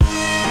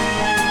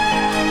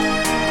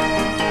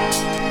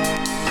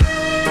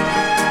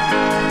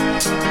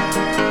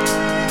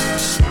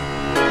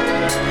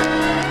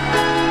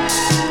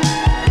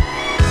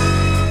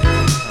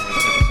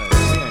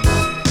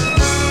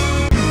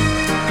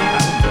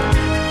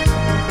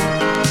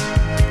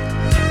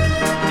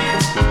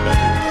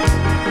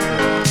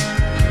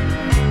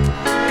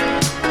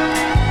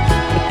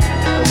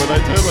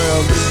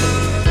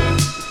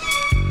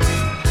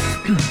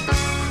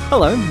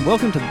Hello, and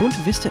welcome to Bunge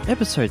Vista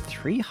episode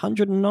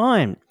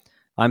 309.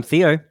 I'm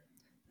Theo.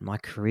 My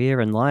career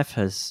and life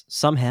has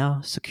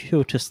somehow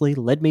circuitously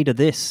led me to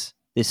this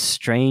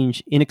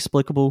strange,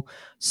 inexplicable,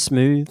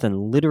 smooth,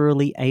 and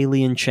literally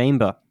alien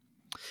chamber.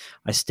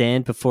 I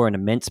stand before an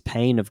immense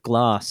pane of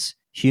glass,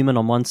 human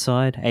on one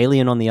side,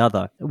 alien on the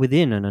other,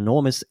 within an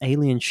enormous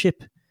alien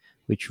ship,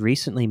 which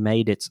recently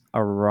made its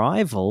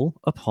arrival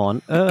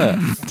upon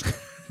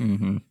Earth.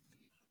 Mm-hmm.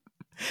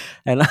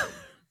 And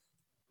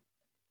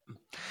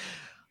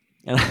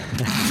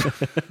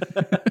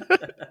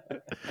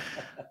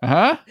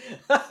Uh-huh.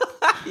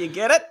 You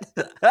get it?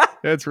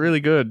 That's really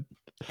good.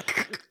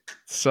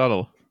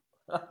 Subtle.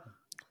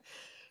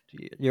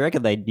 You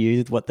reckon they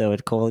knew what they were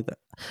calling that?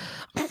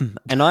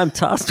 And I'm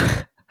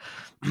tasked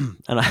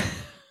and I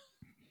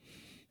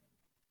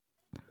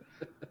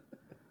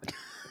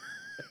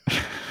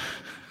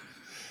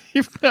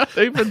You've not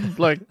even,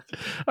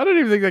 I don't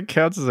even think that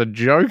counts as a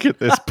joke at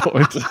this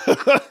point.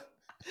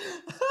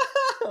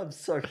 I'm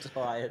so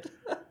tired.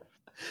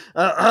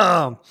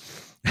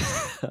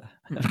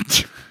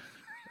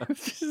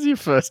 This is your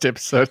first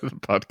episode of the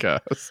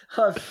podcast.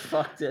 I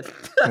fucked it.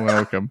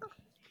 Welcome.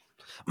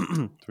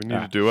 Do we need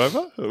a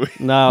do-over?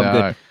 No,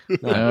 I'm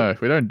good. No,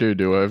 we don't do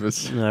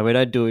do-overs. No, we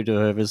don't do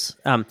do-overs.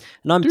 And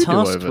I'm Do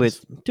tasked do-overs.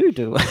 with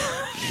do.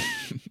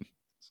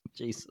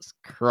 Jesus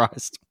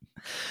Christ.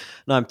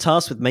 And I'm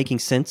tasked with making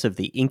sense of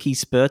the inky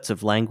spurts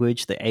of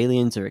language the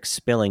aliens are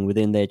expelling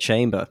within their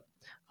chamber.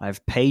 I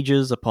have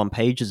pages upon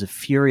pages of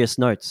furious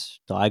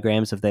notes,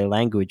 diagrams of their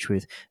language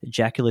with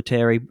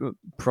ejaculatory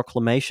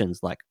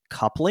proclamations like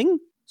coupling,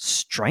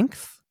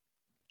 strength,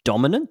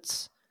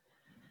 dominance.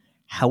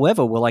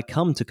 However will I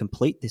come to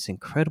complete this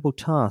incredible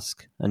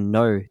task and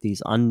know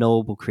these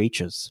unknowable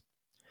creatures?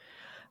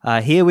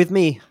 Here with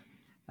me,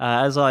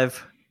 as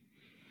I've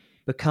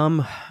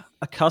become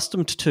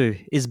accustomed to,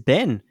 is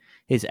Ben,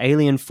 his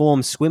alien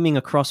form swimming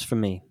across from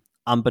me.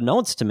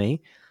 Unbeknownst to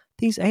me,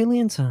 these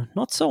aliens are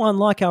not so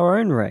unlike our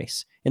own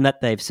race, in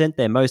that they've sent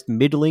their most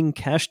middling,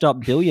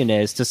 cashed-up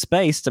billionaires to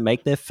space to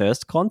make their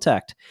first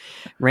contact.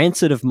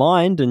 Rancid of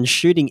mind and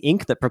shooting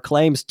ink that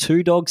proclaims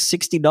two dogs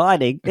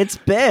 69ing, it's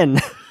Ben!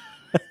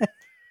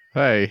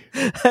 Hey,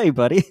 Hey,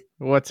 buddy.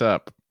 what's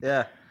up?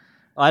 Yeah.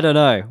 I don't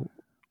know.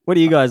 What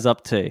are you guys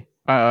up to?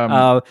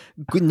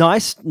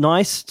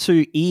 Nice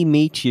to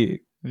meet you.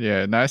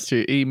 Yeah, nice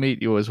to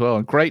meet you as well,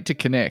 and great to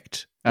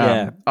connect.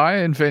 Yeah. I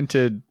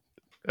invented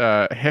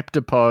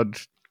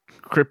heptapod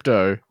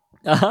crypto.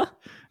 Uh-huh.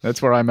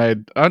 That's where I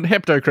made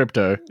Hepto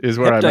Crypto is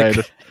where I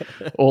made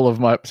all of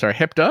my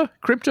Hepta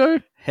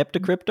Crypto.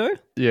 Hepta Crypto?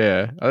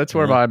 Yeah, that's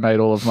where I made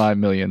all of my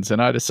millions,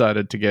 and I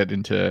decided to get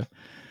into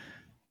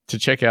to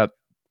check out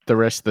the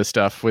rest of the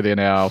stuff within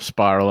our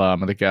spiral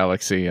arm of the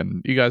galaxy.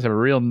 And you guys have a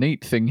real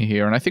neat thing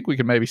here, and I think we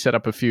can maybe set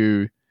up a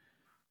few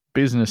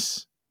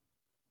business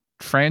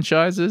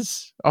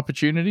franchises,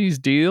 opportunities,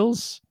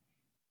 deals.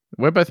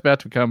 We're both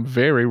about to become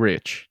very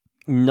rich.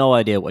 No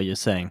idea what you're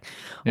saying.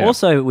 Yeah.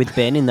 Also, with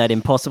Ben in that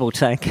impossible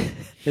tank,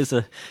 there's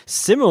a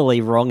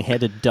similarly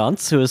wrong-headed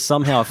dunce who has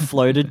somehow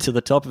floated to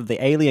the top of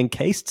the alien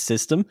caste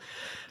system.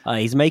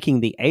 He's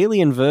making the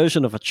alien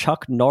version of a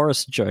Chuck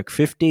Norris joke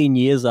 15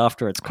 years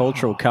after its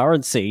cultural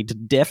currency to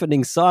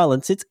deafening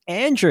silence. It's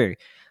Andrew.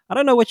 I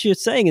don't know what you're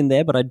saying in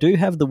there, but I do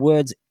have the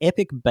words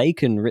epic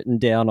bacon written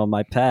down on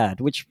my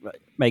pad, which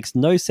makes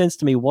no sense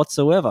to me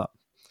whatsoever.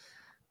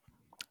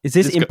 Is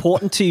this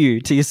important to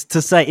you to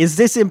say, is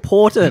this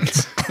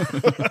important?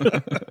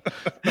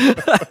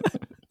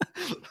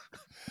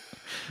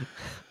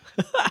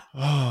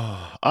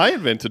 I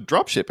invented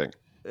drop shipping.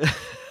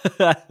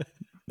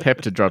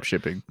 Hepta drop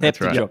shipping. That's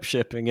right. Drop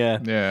shipping, yeah.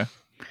 Yeah.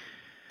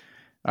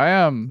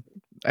 I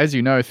as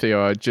you know,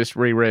 Theo, I just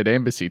reread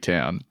Embassy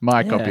Town,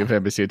 my copy of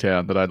Embassy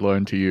Town that I'd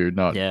loaned to you,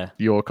 not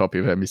your copy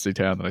of Embassy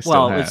Town that I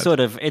still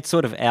have. It's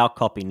sort of our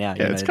copy now.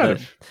 Yeah, it's kind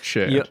of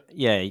shared.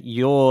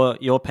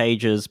 Your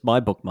page is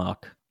my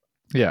bookmark.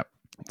 Yeah.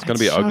 It's going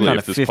to be ugly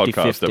if this 50-50.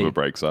 podcast ever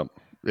breaks up.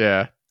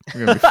 Yeah.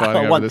 We're going to be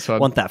fighting over this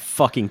one. Want that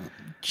fucking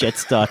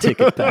Jetstar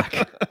ticket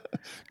back.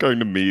 Going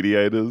to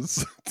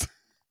mediators.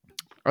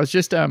 I was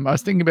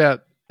thinking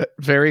about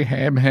very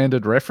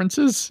ham-handed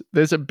references.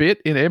 There's a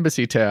bit in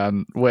Embassy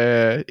Town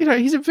where,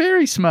 he's a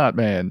very smart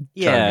man.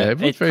 Yeah,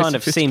 it kind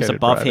of seems sophisticated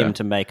above writer. him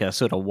to make a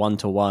sort of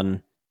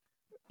one-to-one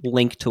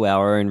link to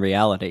our own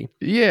reality.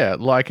 Yeah,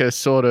 like a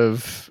sort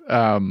of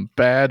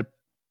bad,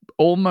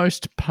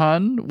 almost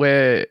pun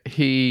where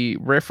he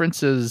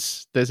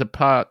references, there's a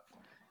part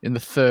in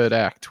the third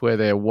act where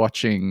they're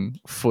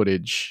watching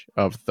footage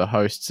of the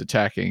hosts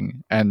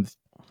attacking, and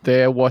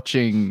they're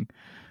watching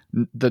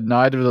the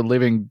Night of the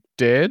Living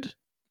Dead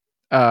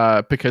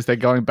because they're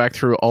going back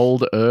through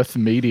old Earth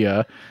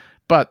media.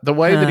 But the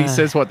way that he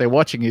says what they're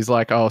watching is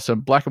like,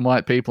 some black and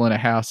white people in a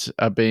house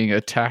are being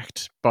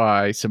attacked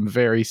by some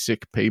very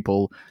sick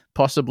people,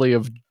 possibly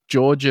of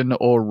Georgian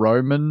or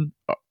Roman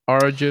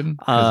origin,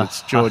 because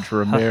it's George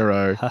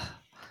Romero.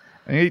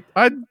 And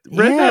I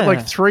read that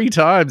like 3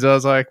 times. I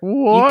was like,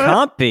 what? You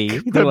can't be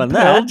doing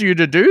that. Compelled you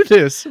to do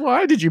this?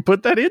 Why did you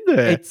put that in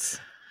there?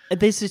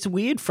 There's this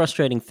weird,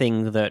 frustrating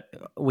thing that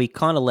we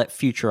kind of let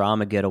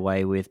Futurama get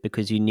away with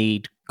because you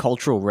need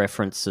cultural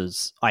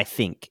references, I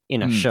think,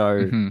 in a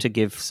show to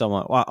give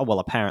someone. Well,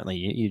 apparently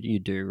you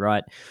do,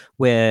 right?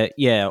 Where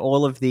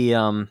all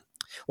the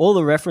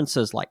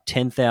references like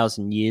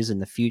 10,000 years in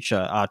the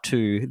future are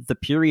to the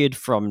period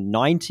from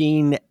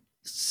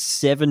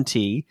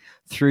 1970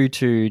 through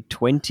to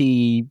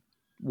 20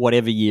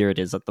 whatever year it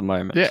is at the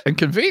moment. Yeah, and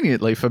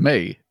conveniently for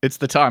me, it's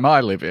the time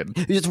I live in.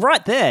 It's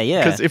right there,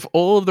 yeah. Because if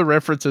all of the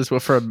references were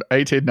from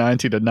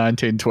 1890 to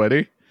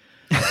 1920,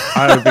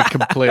 I would be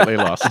completely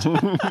lost.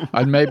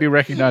 I'd maybe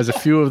recognize a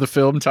few of the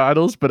film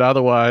titles, but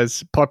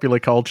otherwise, popular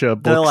culture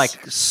books. They're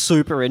like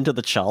super into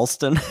the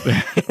Charleston.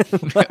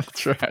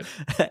 That's right.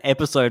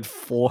 Episode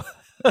 4.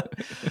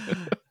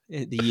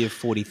 The year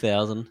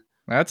 40,000.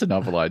 That's a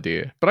novel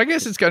idea. But I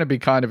guess it's going to be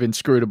kind of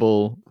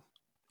inscrutable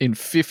in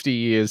 50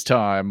 years'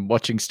 time,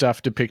 watching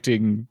stuff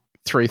depicting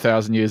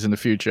 3,000 years in the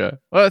future.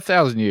 Well,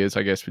 1,000 years,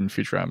 I guess, in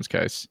Futurama's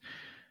case,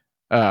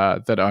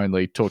 that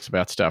only talks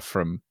about stuff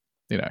from,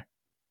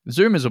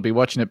 Zoomers will be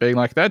watching it being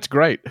like, that's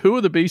great. Who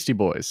are the Beastie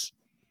Boys?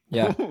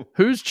 Yeah.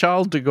 Who's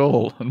Charles de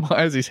Gaulle? And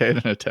why is his head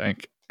in a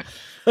tank?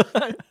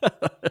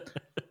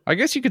 I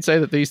guess you could say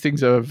that these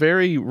things are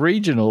very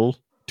regional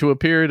to a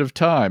period of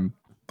time.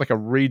 Like a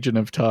region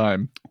of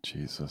time.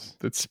 Jesus.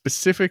 That's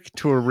specific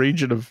to a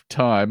region of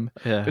time.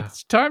 Yeah.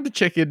 It's time to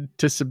check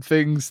into some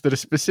things that are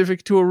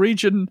specific to a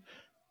region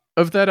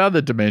of that other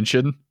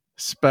dimension,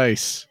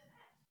 space.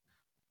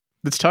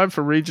 It's time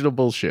for regional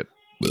bullshit.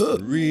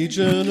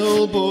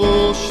 Regional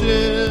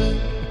bullshit.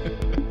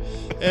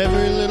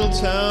 Every little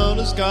town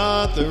has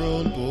got their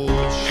own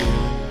bullshit.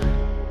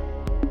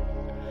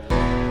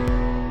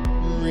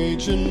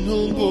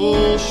 Regional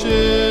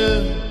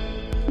bullshit.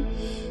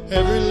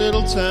 Every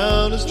little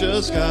town has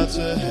just got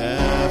to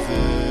have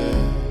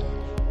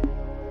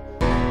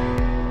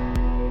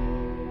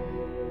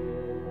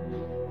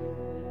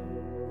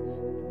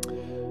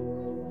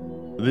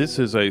it. This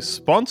is a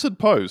sponsored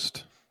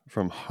post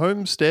from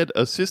Homestead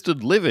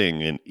Assisted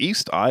Living in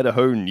East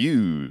Idaho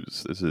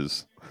News. This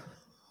is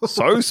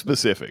so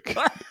specific.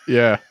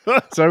 Yeah.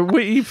 So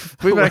we've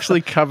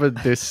actually covered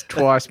this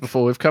twice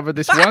before. We've covered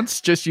this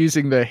once just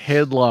using the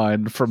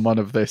headline from one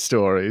of their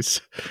stories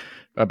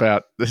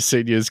about the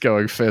seniors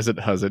going pheasant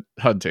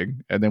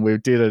hunting. And then we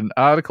did an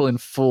article in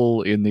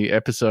full in the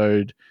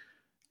episode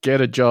Get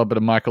a Job at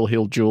a Michael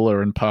Hill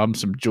Jeweler and Palm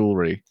Some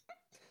Jewelry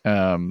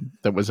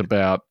that was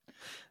about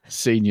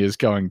seniors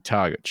going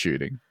target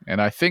shooting.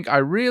 And I think I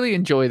really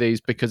enjoy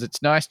these because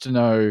it's nice to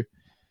know,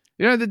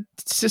 that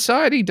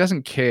society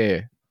doesn't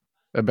care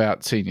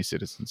about senior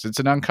citizens.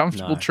 It's an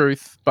uncomfortable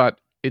truth, but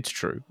it's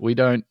true. We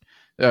don't,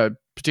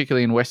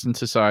 particularly in Western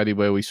society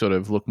where we sort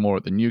of look more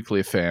at the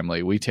nuclear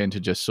family, we tend to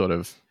just sort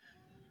of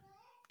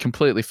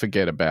completely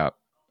forget about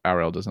our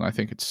elders. And I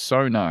think it's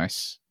so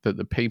nice that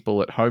the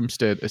people at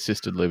Homestead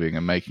Assisted Living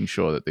are making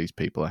sure that these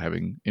people are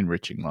having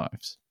enriching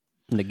lives.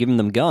 And they're giving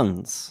them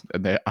guns.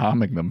 And they're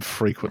arming them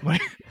frequently.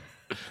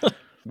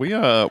 We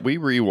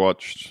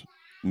rewatched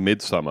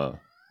Midsummer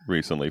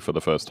recently for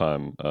the first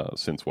time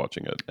since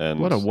watching it. And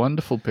what a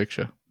wonderful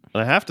picture.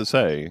 And I have to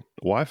say,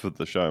 wife of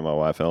the show, my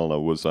wife Eleanor,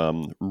 was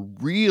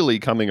really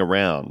coming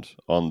around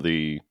on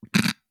the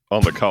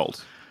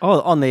cult.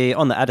 Oh, on the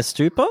Ada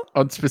Stupa?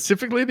 On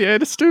specifically the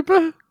Ada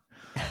Stupa?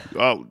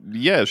 Oh,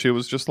 yeah, she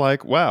was just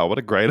like, wow, what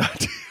a great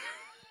idea.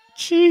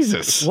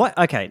 Jesus. What?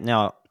 Okay,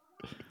 now,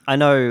 I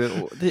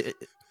know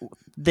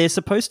there's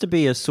supposed to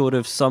be a sort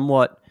of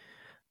somewhat,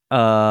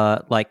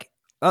 everything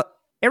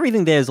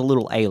there is a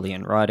little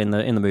alien, right, in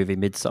the movie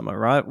Midsummer,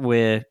 right?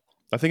 Where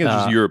I think it's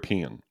just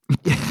European.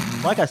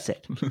 Like I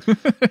said,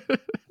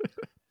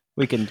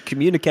 we can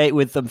communicate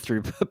with them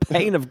through a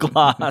pane of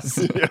glass.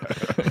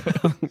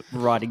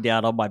 Writing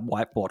down on my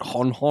whiteboard,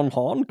 hon, hon,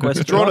 hon,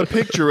 question. Drawn a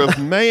picture of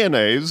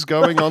mayonnaise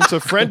going onto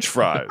French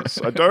fries.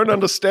 I don't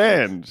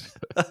understand.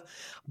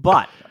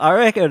 But I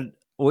reckon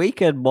we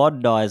can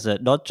modernize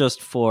it, not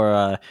just for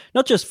our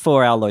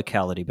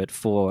locality, but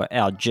for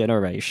our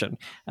generation.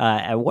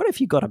 And what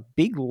if you got a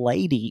big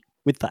lady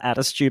with the Ada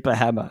Stupa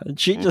hammer, and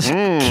she just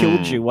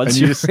killed you once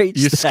you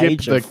reached the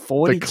age of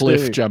 42. The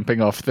cliff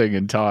jumping off thing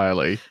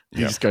entirely.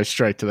 You just go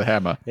straight to the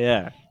hammer.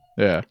 Yeah.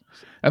 Yeah.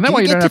 And that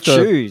way you don't have to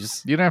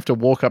choose. You don't have to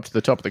walk up to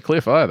the top of the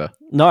cliff either.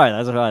 No,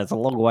 that's right. It's a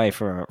long way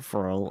for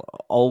an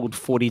old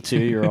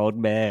 42-year-old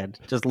man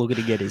just looking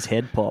to get his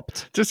head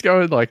popped. Just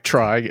go and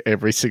try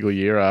every single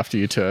year after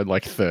you turn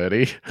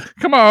 30.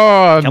 Come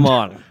on. Come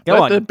on.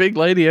 Let the big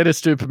lady Ada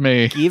Stupa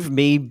me. Give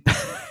me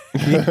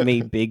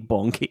big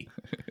bonky.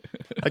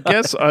 I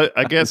guess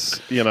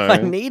I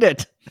need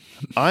it.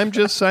 I'm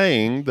just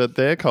saying that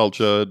their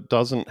culture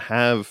doesn't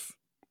have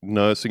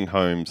nursing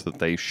homes that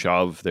they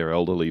shove their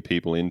elderly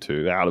people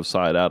into, out of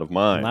sight, out of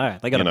mind. No,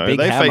 they got a big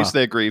hammer. They face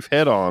their grief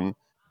head on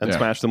and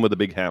smash them with a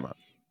big hammer.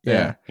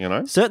 Yeah.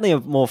 Certainly a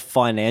more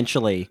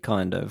financially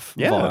kind of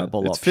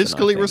viable it's option.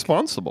 fiscally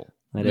responsible.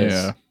 It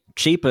is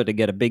cheaper to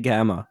get a big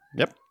hammer.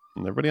 Yep.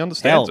 And everybody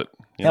understands it.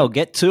 Hell,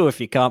 get two if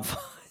you can't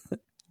find it.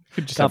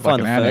 You just Can't have like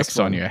find an the annex first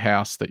on one. your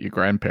house that your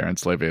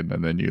grandparents live in,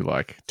 and then you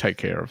like take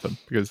care of them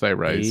because they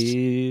raised.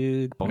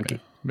 Big bonky.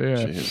 Yeah.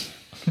 Jeez.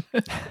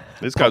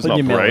 This guy's in not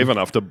your brave melon.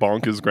 enough to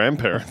bonk his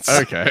grandparents.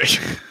 Okay.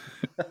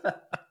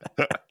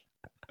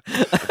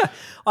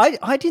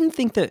 I didn't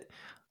think that.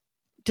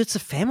 Does the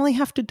family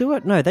have to do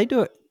it? No, they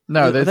do it.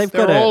 No, they've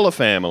They're got all a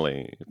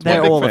family. It's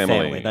They're one big all a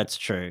family. That's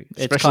true. It's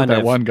Especially kind that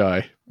of one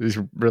guy who's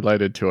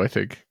related to, I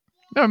think.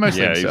 No,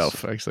 mostly Yeah, he's-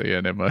 himself, actually.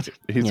 Yeah, never mind.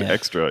 He's Yeah.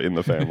 extra in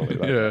the family.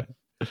 that Yeah.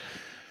 guy.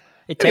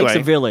 It takes a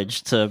Anyway.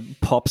 village to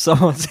pop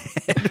someone's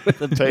head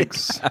with a big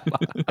Takes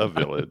a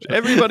village.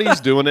 Everybody's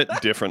doing it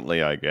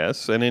differently, I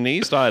guess. And in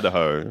East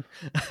Idaho,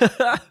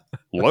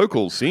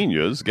 local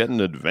seniors get an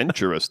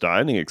adventurous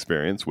dining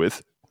experience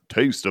with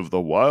Taste of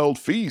the Wild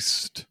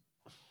Feast.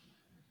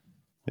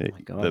 It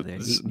my God, they're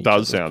this eating each does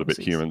other's sound a bit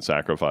pussies. human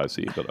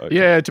sacrificey, but okay.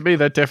 Yeah, to me,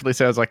 that definitely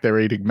sounds like they're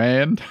eating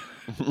man.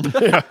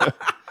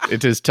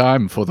 It is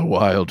time for the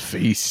wild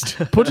feast.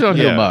 Put on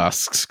your Yeah.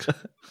 masks.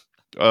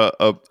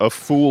 A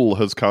fool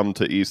has come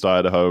to East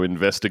Idaho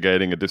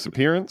investigating a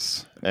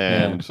disappearance,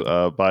 and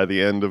by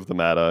the end of the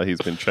matter, he's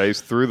been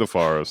chased through the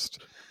forest.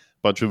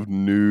 Bunch of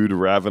nude,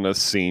 ravenous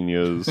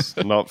seniors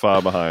not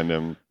far behind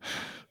him.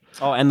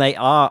 Oh, and they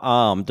are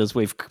armed, as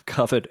we've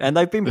covered, and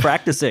they've been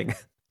practicing.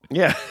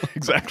 Yeah,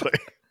 exactly.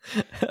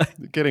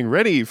 Getting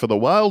ready for the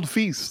wild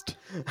feast.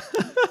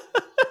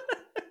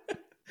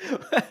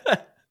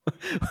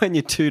 When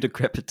you're too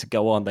decrepit to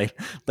go on,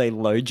 they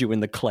load you in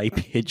the clay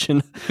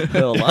pigeon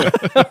hurler.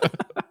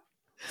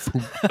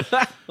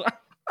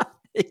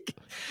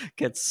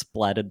 Gets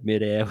splattered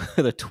midair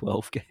with a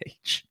 12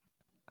 gauge.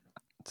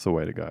 It's the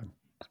way to go.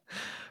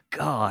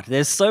 God,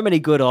 there's so many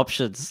good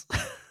options.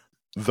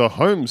 The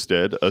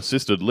Homestead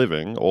Assisted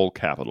Living, all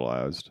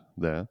capitalized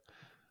there.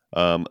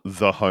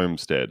 The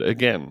Homestead.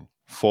 Again,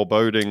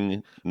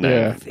 foreboding name.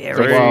 Yeah,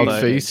 Very the wild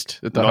foreboding. feast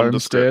at the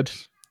Nondescript.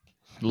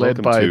 homestead, led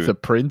Welcome by to- the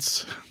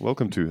prince.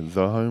 Welcome to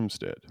The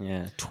Homestead.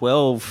 Yeah,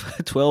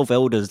 12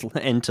 elders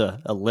enter,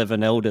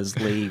 11 elders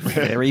leave.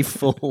 Very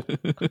full.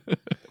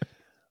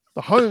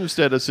 The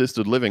Homestead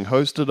Assisted Living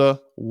hosted a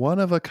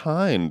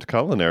one-of-a-kind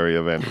culinary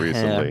event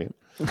recently,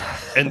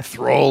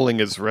 enthralling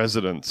its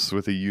residents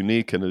with a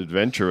unique and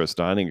adventurous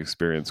dining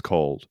experience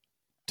called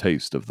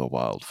Taste of the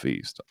Wild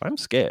Feast. I'm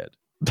scared.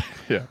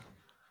 Yeah.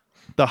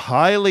 The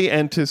highly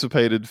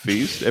anticipated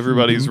feast,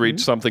 everybody's reached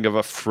something of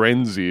a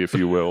frenzy, if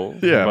you will,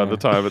 Yeah. by the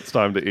time it's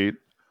time to eat,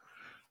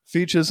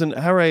 features an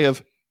array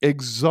of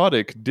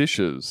exotic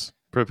dishes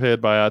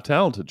prepared by our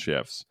talented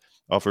chefs,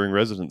 offering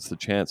residents the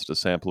chance to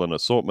sample an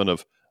assortment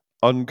of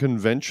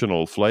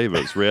unconventional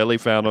flavors rarely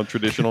found on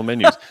traditional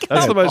menus.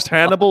 That's the most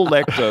Hannibal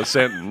Lecter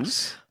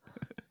sentence.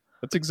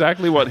 That's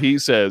exactly what he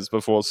says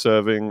before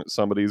serving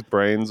somebody's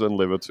brains and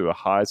liver to a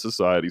high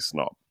society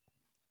snob.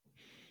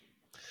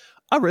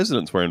 Our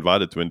residents were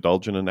invited to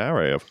indulge in an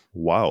array of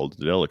wild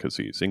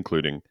delicacies,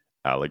 including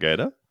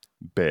alligator,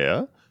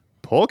 bear,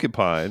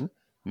 porcupine,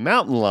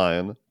 mountain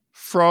lion,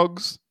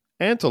 frogs,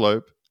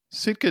 antelope,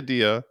 Sitka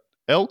deer,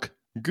 elk,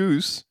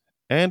 goose,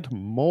 and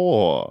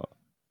more.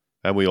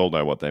 And we all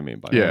know what they mean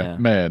by that. Yeah,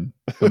 man.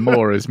 The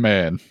more is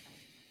man.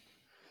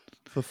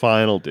 The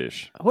final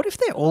dish. What if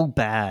they're all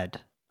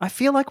bad? I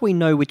feel like we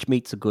know which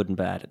meats are good and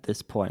bad at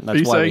this point. That's Are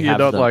you why we saying you're have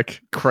not them.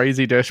 like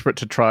crazy desperate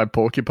to try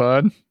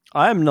porcupine?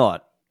 I'm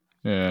not.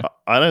 Yeah.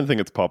 I don't think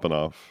it's popping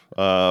off.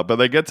 But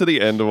they get to the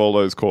end of all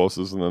those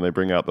courses and then they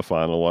bring out the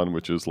final one,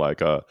 which is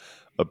like a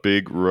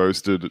big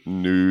roasted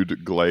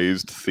nude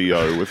glazed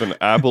Theo with an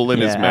apple in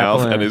his Yeah,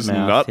 mouth apple in and his his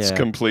mouth, nuts yeah.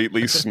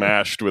 completely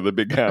smashed with a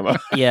big hammer.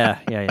 Yeah.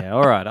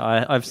 All right.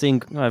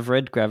 I've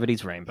read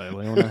Gravity's Rainbow.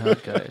 We all know how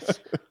it goes.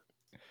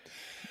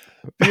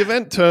 The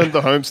event turned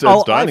the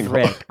Homestead's dining I've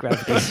hall. read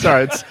Gravity's.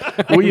 Sorry,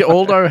 we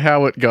all know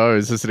how it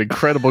goes. It's an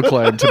incredible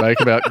claim to make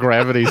about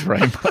Gravity's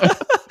Rainbow.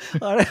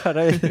 I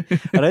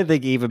don't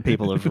think even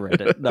people have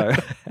read it know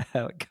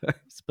how it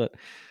goes, but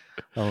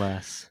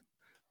alas.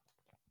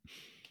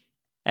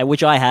 And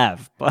which I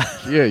have, but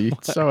Yeah,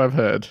 so I've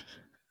heard.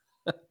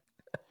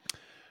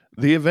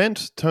 The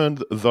event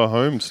turned the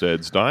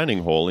Homestead's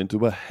dining hall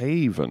into a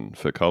haven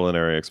for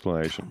culinary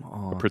exploration.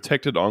 A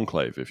protected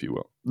enclave, if you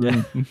will.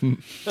 yeah.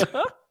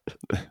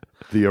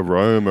 The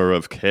aroma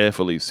of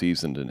carefully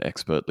seasoned and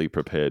expertly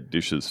prepared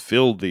dishes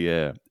filled the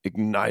air,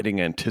 igniting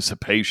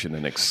anticipation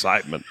and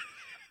excitement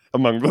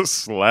among the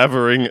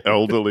slavering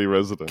elderly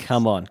residents.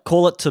 Come on,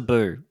 call it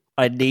taboo.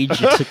 I need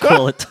you to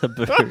call it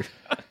taboo.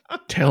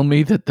 Tell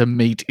me that the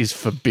meat is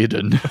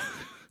forbidden.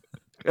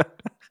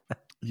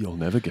 You'll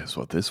never guess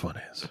what this one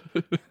is.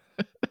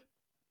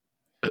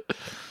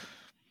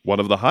 One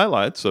of the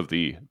highlights of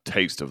the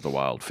Taste of the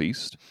Wild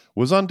Feast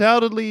was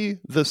undoubtedly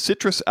the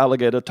citrus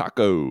alligator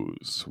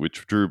tacos,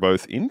 which drew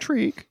both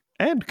intrigue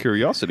and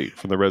curiosity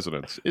from the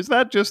residents. Is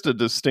that just a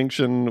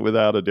distinction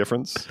without a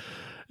difference?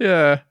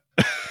 Yeah.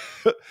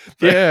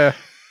 Yeah.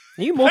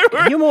 Are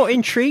you more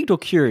intrigued or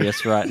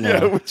curious right now?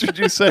 Yeah, which would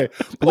you say?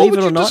 Believe Or would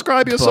it or you not,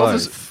 describe yourself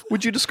both.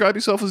 would you describe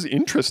yourself as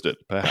interested,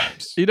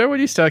 perhaps? You know when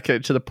you start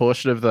getting to the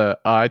portion of the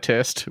eye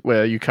test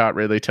where you can't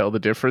really tell the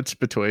difference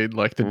between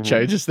like the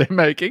changes they're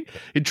making?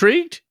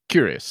 Intrigued,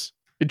 curious.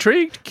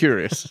 Intrigued,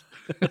 curious.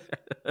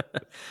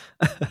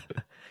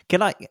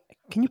 Can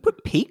you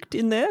put peaked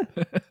in there?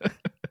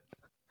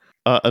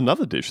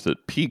 Another dish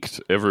that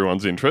piqued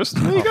everyone's interest.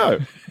 There you go.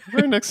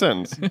 Very next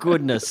sentence.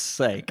 Goodness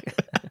sake.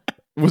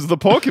 Was the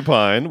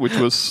porcupine, which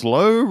was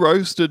slow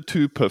roasted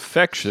to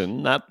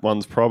perfection. That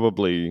one's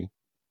probably,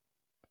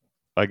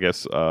 I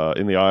guess,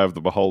 in the eye of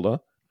the beholder,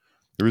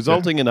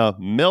 resulting in a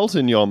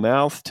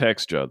melt-in-your-mouth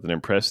texture that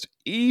impressed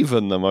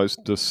even the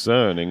most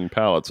discerning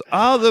palates.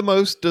 Are the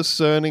most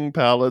discerning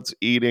palates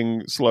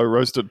eating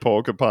slow-roasted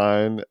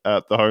porcupine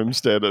at the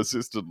homestead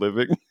assisted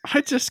living?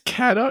 I just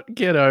cannot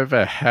get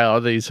over how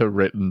these are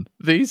written.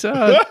 These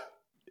are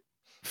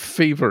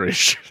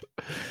feverish.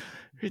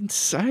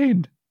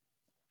 Insane.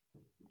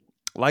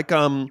 Like,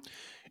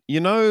 you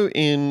know,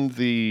 in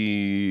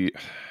the...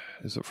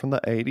 Is it from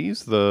the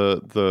 80s?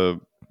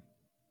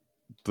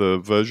 The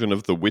version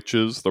of The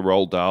Witches, the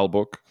Roald Dahl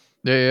book.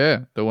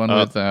 Yeah. The one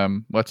with,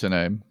 what's her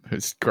name?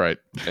 It's great.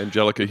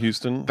 Angelica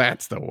Houston.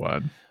 That's the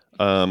one.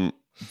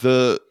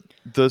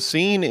 The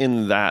scene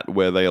in that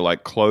where they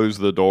like close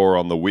the door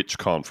on the witch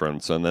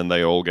conference and then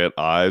they all get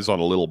eyes on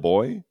a little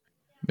boy.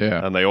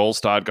 Yeah. And they all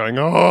start going,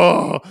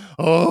 oh,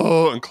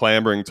 and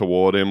clambering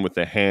toward him with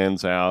their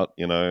hands out,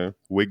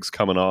 wigs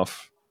coming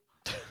off.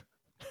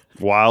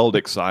 Wild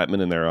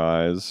excitement in their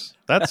eyes.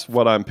 That's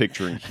what I'm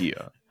picturing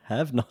here.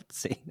 Have not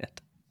seen it.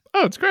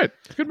 Oh, it's great.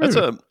 It's a good movie.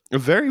 It's a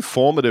very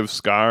formative,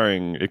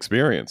 scarring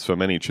experience for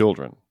many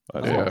children,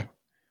 I think,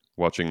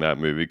 watching that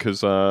movie.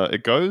 Because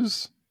it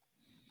goes,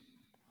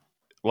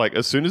 like,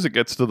 as soon as it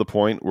gets to the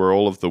point where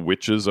all of the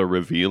witches are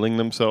revealing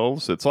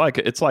themselves, it's like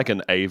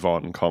an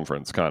Avon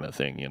conference kind of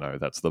thing,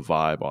 That's the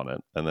vibe on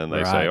it. And then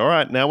they say, all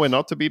right, now we're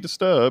not to be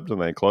disturbed.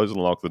 And they close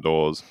and lock the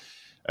doors.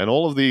 And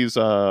all of these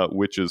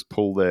witches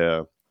pull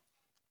their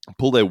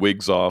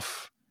wigs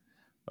off,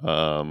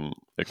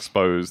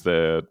 expose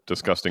their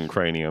disgusting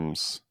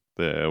craniums,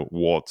 their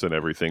warts and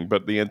everything.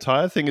 But the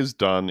entire thing is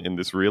done in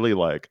this really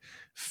like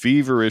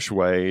feverish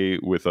way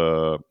with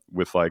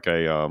like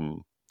a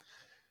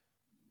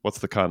what's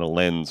the kind of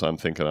lens I'm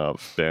thinking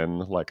of, Ben?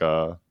 Like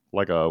a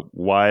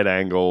wide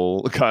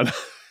angle kind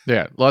of.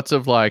 Yeah, lots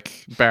of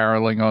like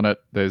barreling on it.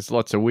 There's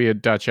lots of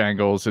weird Dutch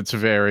angles. It's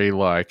very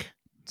like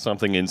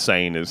something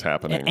insane is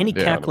happening. Any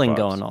cackling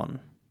going on?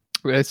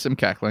 There's some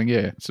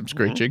cackling, some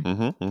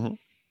screeching.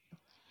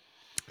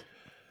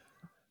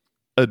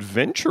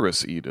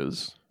 Adventurous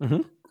eaters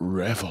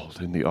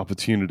reveled in the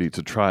opportunity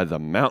to try the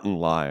mountain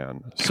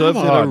lion, served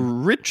in a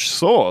rich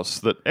sauce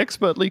that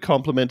expertly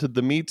complemented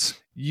the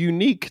meat's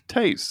unique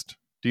taste.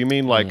 Do you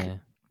mean like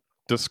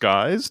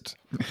disguised?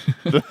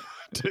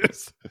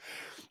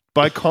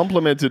 By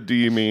complemented, do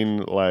you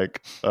mean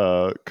like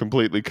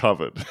completely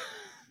covered?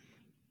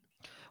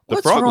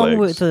 What's wrong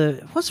with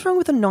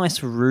a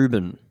nice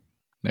Reuben?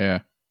 Yeah,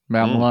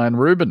 mountain lion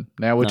Reuben.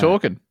 Now we're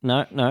talking.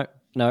 No.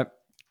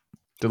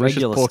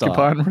 Delicious Regular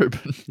porcupine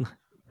Reuben.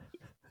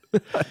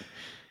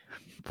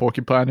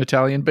 Porcupine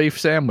Italian beef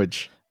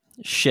sandwich.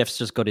 Chef's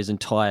just got his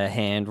entire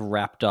hand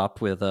wrapped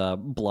up with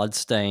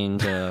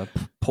blood-stained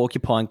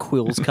porcupine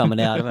quills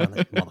coming out of it.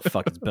 This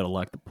motherfucker's better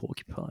like the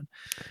porcupine.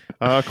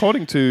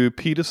 According to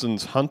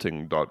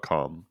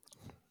petersonshunting.com,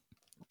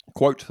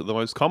 quote, the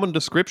most common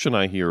description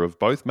I hear of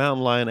both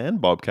mountain lion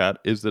and bobcat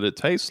is that it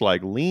tastes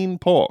like lean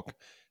pork,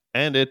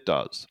 and it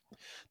does.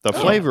 The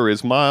flavor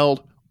is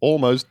mild,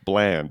 almost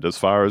bland as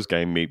far as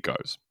game meat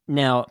goes.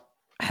 Now,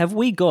 have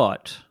we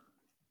got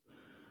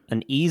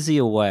an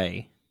easier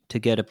way to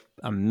get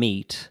a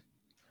meat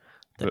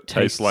that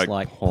tastes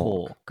like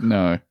pork?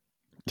 No.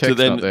 To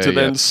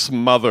then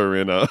smother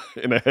in a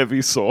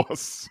heavy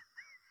sauce.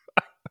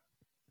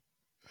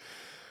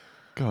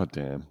 God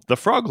damn. The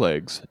frog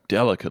legs,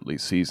 delicately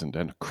seasoned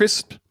and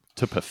crisp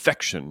to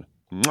perfection,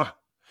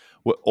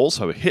 were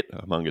also a hit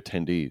among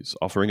attendees,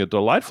 offering a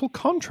delightful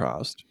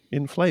contrast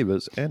in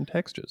flavors and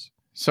textures.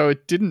 So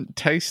it didn't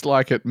taste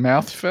like it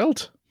mouth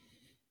felt?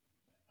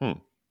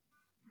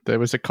 There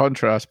was a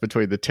contrast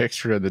between the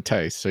texture and the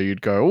taste. So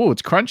you'd go, oh,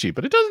 it's crunchy,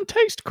 but it doesn't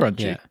taste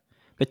crunchy. Yeah.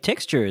 But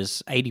texture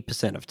is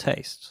 80% of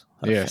taste.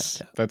 Yes,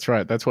 that's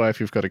right. That's why if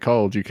you've got a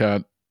cold, you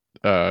can't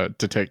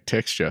detect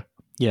texture.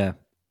 Yeah.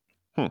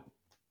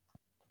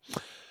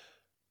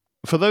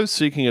 For those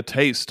seeking a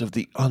taste of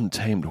the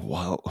untamed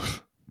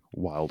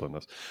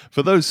wilderness.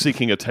 For those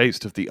seeking a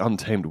taste of the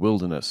untamed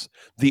wilderness,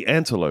 the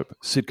antelope,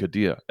 Sitka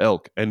deer,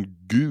 elk, and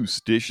goose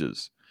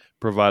dishes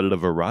provided a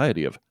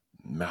variety of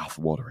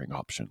mouth-watering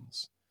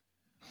options.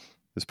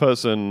 This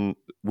person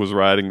was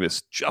writing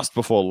this just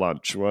before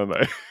lunch, weren't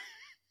they?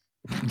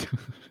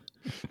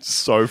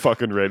 So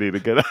fucking ready to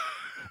get out.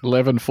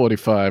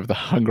 11:45, the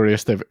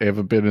hungriest they've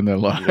ever been in their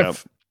life. Yep.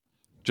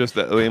 Just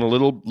in a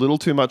little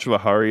too much of a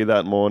hurry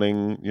that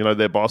morning.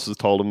 Their bosses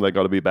told them they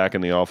got to be back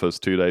in the office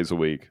 2 days a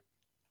week.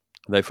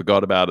 They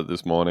forgot about it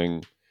this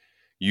morning.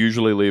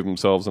 usually leave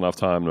themselves enough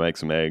time to make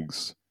some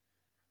eggs.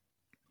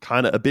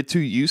 Kind of a bit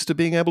too used to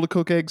being able to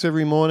cook eggs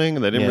every morning,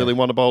 and they didn't really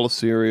want a bowl of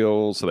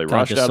cereal, so they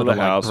rushed out of the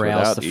house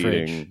without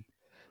eating.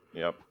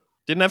 Yep.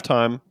 Didn't have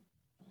time.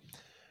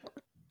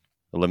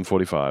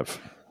 11:45.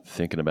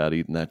 Thinking about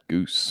eating that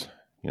goose,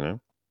 you know?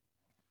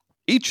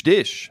 Each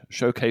dish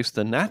showcased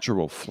the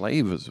natural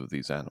flavors of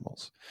these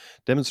animals,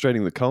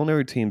 demonstrating the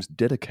culinary team's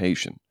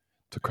dedication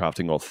to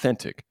crafting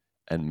authentic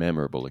and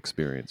memorable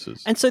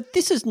experiences. And so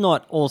this is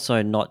not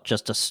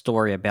just a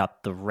story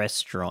about the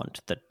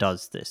restaurant that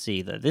does this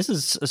either. This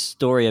is a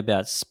story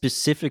about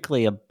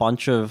specifically a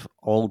bunch of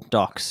old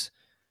ducks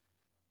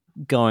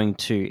going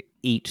to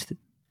eat.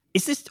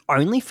 Is this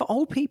only for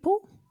old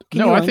people?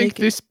 No, I think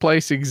this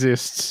place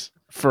exists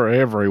for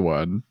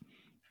everyone.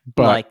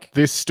 But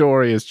this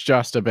story is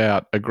just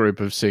about a group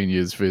of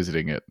seniors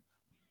visiting it.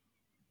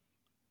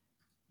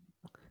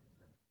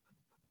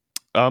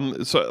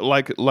 So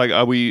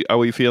are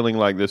we feeling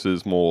like this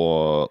is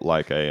more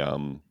like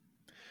a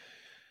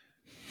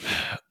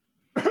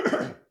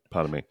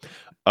pardon me.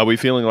 Are we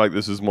feeling like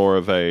this is more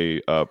of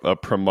a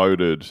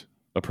promoted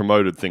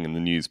thing in the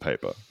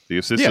newspaper? The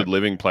assisted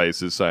living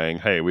place is saying,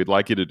 "Hey, we'd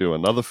like you to do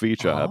another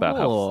feature about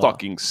how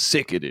fucking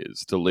sick it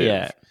is to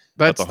live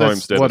at the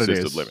homestead what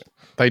assisted living."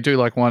 They do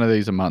like one of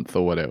these a month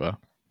or whatever.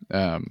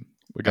 We're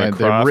going to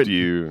craft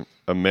you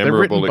a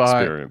memorable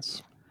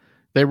experience.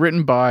 They're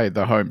written by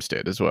the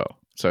homestead as well.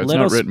 So it's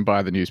not written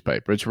by the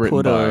newspaper. It's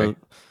written by...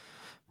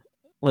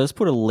 Let's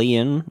put a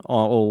lien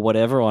or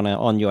whatever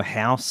on your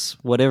house,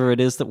 whatever it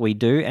is that we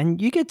do,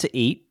 and you get to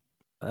eat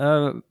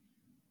some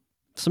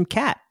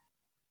cat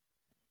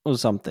or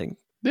something.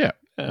 Yeah.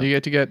 You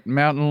get to get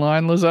mountain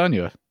lion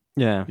lasagna.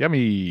 Yeah.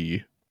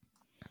 Yummy.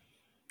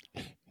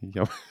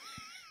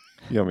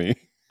 Yummy.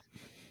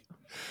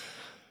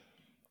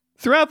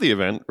 Throughout the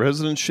event,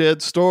 residents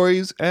shared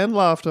stories and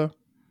laughter,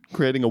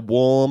 creating a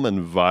warm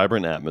and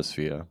vibrant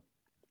atmosphere.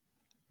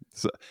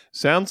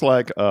 Sounds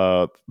like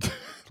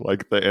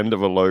like the end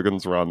of a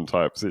Logan's Run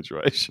type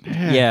situation.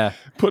 Yeah.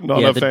 Putting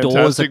on a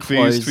fantastic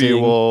feast for you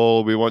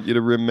all. We want you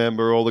to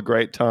remember all the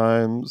great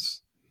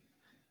times.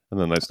 And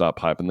then they start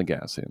piping the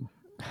gas in.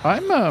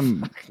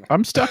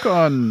 I'm stuck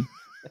on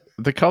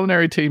the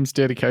culinary team's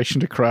dedication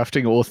to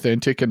crafting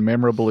authentic and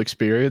memorable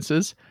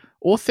experiences.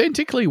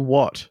 Authentically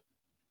what?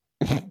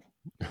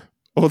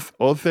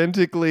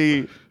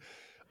 Authentically...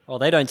 Well,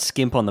 they don't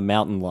skimp on the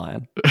mountain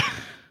lion.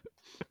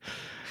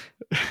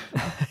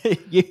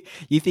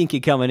 You think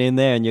you're coming in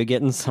there and you're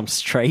getting some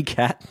stray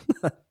cat?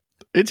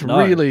 It's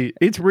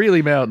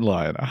really mountain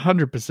lion,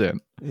 100%.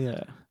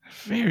 Yeah,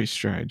 very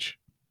strange.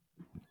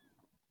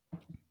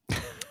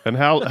 And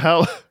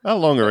how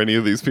long are any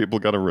of these people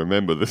going to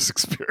remember this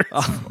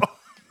experience?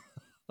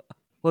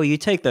 Well, you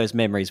take those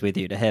memories with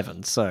you to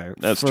heaven, so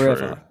that's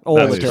forever, true. all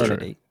That's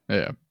eternity. True.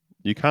 Yeah,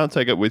 you can't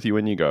take it with you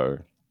when you go,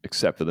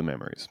 except for the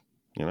memories.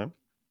 You know.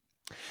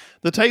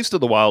 The taste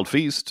of the wild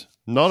feast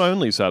not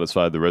only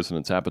satisfied the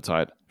residents'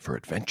 appetite for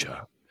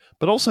adventure,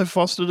 but also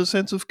fostered a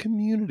sense of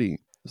community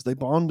as they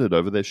bonded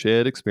over their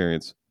shared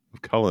experience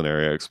of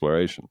culinary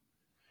exploration.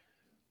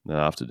 Now,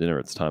 after dinner,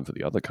 it's time for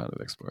the other kind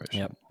of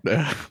exploration.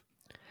 Yep.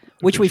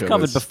 Which we've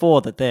covered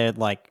before, that they're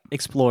like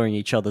exploring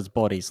each other's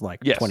bodies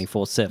like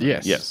 24/7.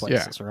 Yes.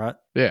 Places, right?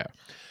 Yeah.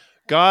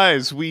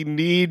 Guys, we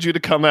need you to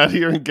come out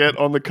here and get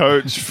on the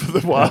coach for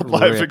the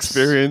wildlife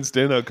experience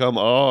dinner. Come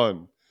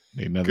on.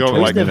 Go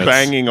like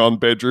banging on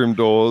bedroom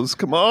doors.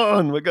 Come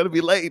on, we're going to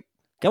be late.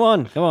 Come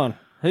on.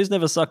 Who's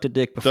never sucked a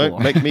dick before?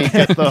 Don't make me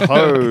get the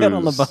hose. Get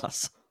on the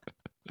bus.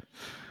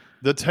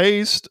 The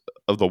taste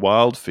of the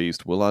wild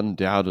feast will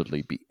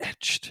undoubtedly be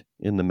etched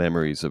in the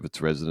memories of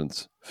its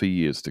residents for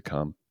years to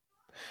come.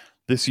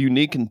 This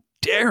unique and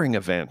daring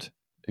event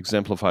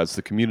exemplifies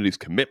the community's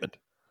commitment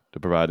to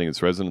providing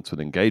its residents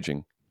with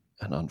engaging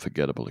and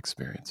unforgettable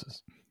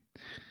experiences.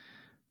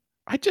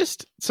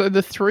 So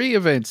the three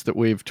events that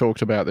we've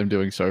talked about them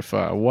doing so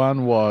far,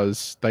 one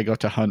was they got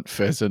to hunt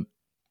pheasant,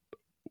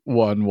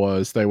 one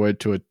was they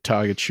went to a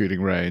target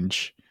shooting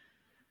range,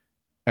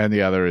 and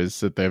the other is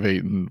that they've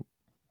eaten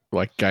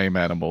like game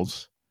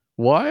animals.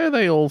 Why are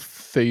they all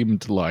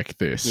themed like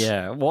this?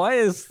 Yeah, why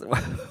is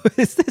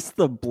this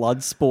the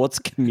blood sports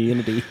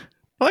community?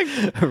 Like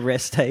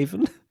rest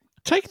haven?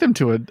 Take them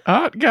to an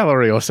art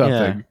gallery or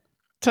something. Yeah.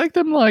 Take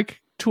them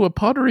like to a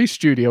pottery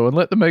studio and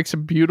let them make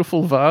some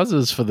beautiful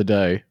vases for the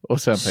day or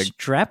something.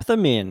 Strap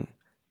them in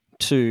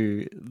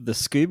to the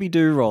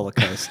Scooby-Doo roller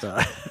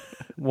coaster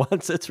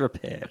once it's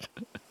repaired.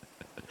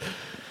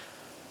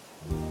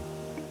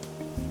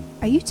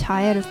 Are you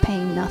tired of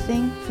paying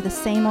nothing for the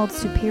same old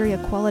superior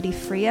quality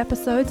free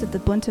episodes of the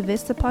Bunge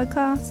Vista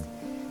podcast?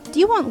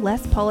 Do you want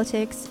less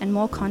politics and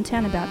more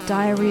content about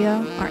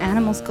diarrhea or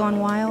animals gone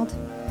wild?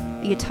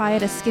 Are you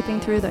tired of skipping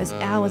through those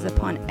hours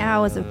upon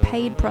hours of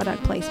paid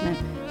product placement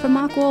for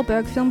Mark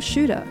Wahlberg film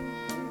Shooter?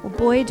 Well,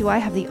 boy, do I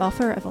have the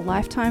offer of a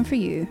lifetime for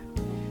you.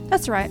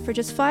 That's right, for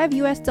just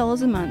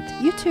 $5 a month,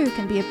 you too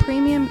can be a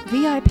premium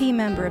VIP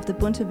member of the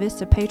Bunge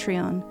Vista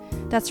Patreon.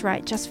 That's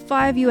right, just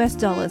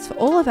 $5 for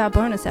all of our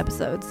bonus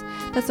episodes.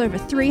 That's over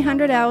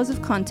 300 hours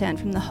of content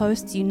from the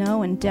hosts you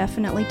know and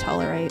definitely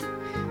tolerate.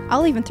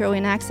 I'll even throw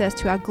in access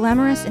to our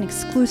glamorous and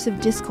exclusive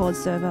Discord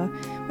server,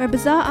 where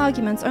bizarre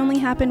arguments only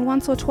happen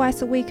once or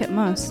twice a week at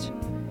most.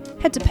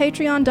 Head to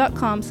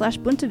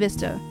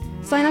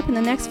patreon.com/buntavista. Sign up in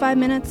the next 5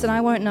 minutes and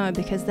I won't know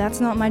because that's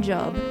not my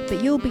job,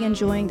 but you'll be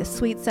enjoying the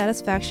sweet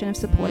satisfaction of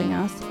supporting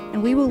us,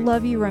 and we will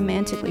love you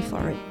romantically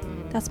for it.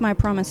 That's my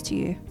promise to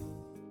you.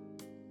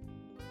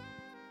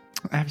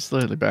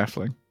 Absolutely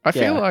baffling. I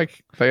feel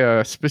like they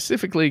are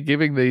specifically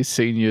giving these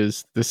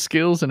seniors the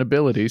skills and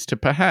abilities to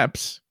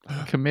perhaps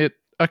commit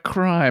a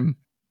crime.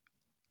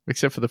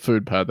 Except for the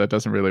food part. That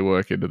doesn't really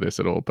work into this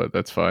at all, but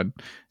that's fine.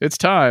 It's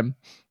time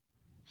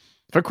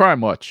for Crime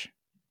Watch.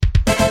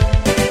 Put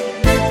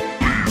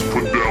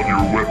down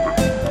your weapon.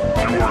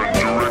 You are in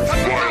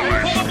direct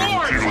violation of Penal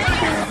Code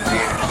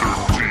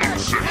 113,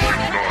 Section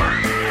 9.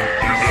 You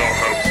now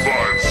have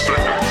 5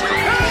 seconds to comply. 4, 3, 2, 1.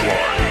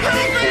 I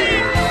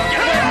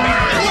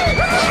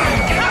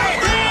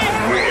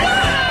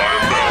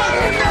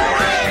am now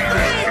authorizing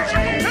physical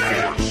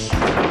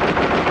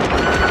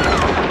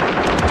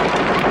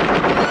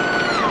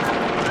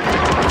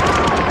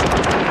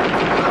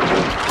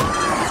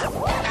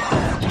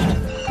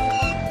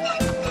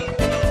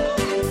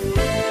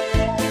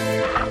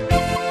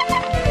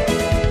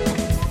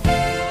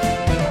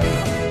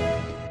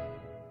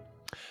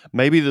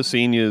Maybe the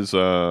seniors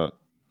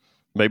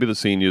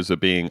are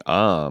being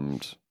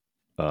armed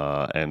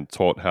and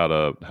taught how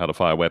to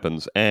fire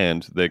weapons,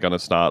 and they're going to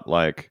start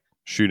like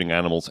shooting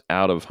animals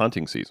out of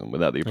hunting season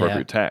without the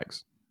appropriate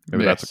tags.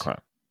 Maybe that's a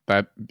crime.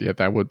 That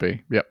would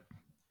be. Yep.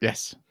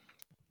 Yes.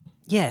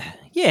 Yeah.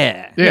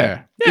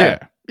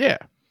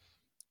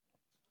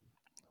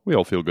 We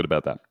all feel good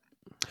about that.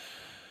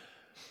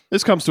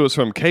 This comes to us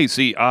from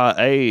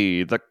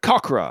KCRA, the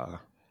Cochra,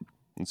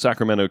 in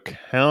Sacramento,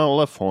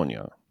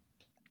 California.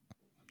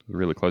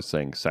 Really close to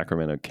saying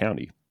Sacramento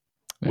County.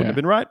 Wouldn't have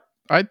been right?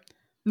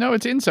 No,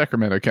 it's in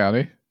Sacramento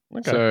County.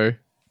 Okay. So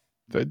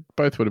they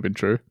both would have been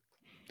true.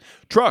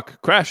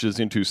 Truck crashes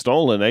into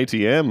stolen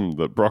ATM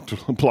that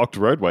blocked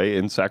roadway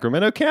in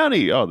Sacramento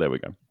County. Oh, there we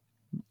go.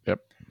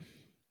 Yep.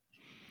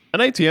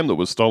 An ATM that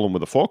was stolen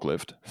with a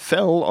forklift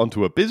fell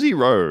onto a busy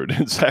road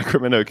in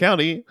Sacramento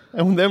County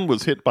and then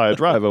was hit by a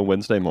driver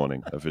Wednesday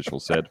morning,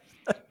 officials said.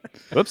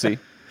 Whoopsie.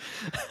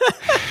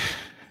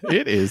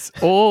 It is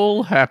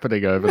all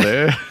happening over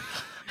there.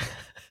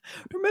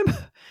 Remember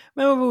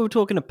we were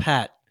talking to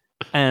Pat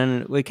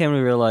and we came to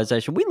the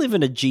realization we live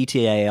in a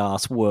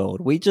GTA-ass world.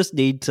 We just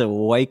need to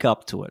wake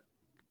up to it.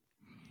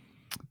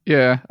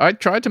 Yeah, I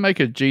tried to make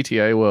a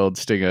GTA World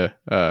stinger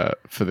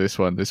for this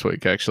one this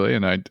week, actually,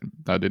 and I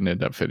didn't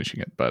end up finishing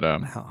it. But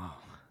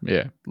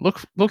yeah,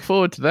 look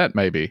forward to that,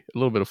 maybe. A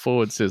little bit of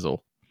forward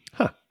sizzle.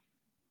 Huh.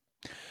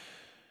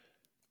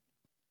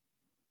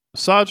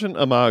 Sergeant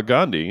Amar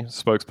Gandhi,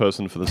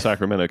 spokesperson for the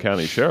Sacramento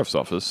County Sheriff's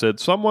Office, said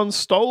someone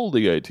stole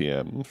the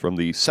ATM from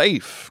the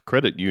Safe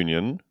Credit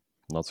Union,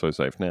 not so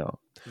safe now,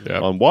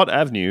 on Watt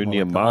Avenue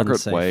near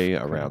Margaret Way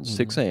around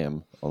 6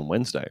 a.m. on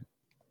Wednesday.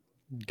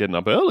 Getting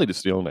up early to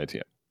steal an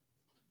ATM.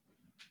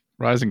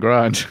 Rise and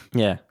grind.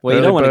 Yeah. Well,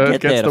 you don't want to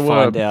get there to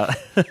find out.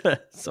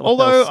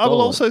 Although I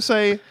will also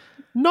say,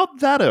 not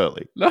that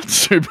early. Not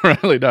super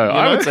early, no.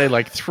 I would say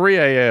like 3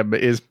 a.m.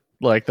 is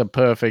like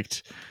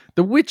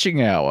the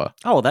witching hour.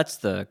 Oh, that's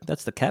the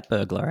cat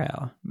burglar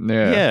hour.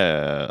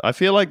 Yeah. I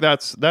feel like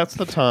that's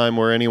the time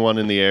where anyone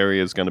in the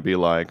area is going to be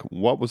like,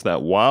 what was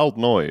that wild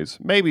noise?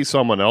 Maybe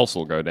someone else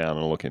will go down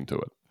and look into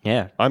it.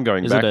 Yeah. I'm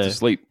going back to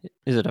sleep.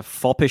 Is it a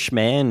foppish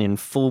man in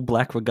full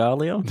black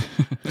regalia?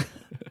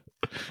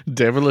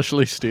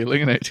 Devilishly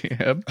stealing an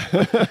ATM.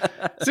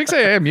 6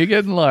 a.m., you're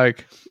getting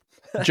like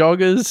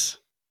joggers,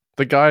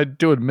 the guy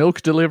doing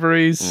milk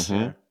deliveries.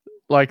 Mm-hmm.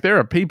 Like there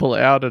are people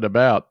out and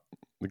about.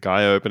 The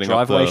guy opening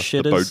Driveway up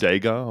the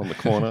bodega on the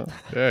corner.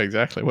 Yeah,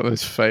 exactly. One of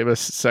those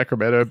famous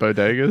Sacramento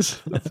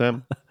bodegas. That's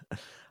them.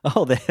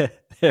 Oh, they're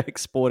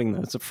exporting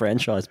those, a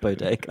franchise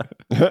bodega.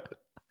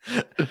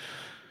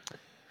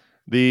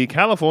 The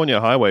California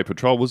Highway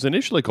Patrol was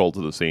initially called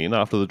to the scene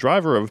after the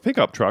driver of a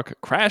pickup truck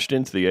crashed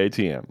into the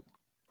ATM.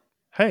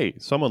 Hey,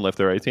 someone left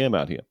their ATM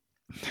out here.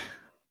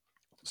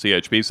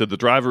 CHP said the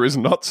driver is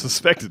not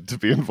suspected to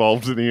be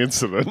involved in the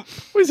incident.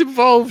 Was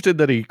involved in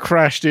that he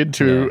crashed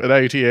into an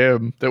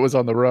ATM that was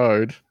on the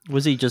road.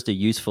 Was he just a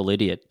useful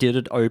idiot? Did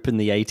it open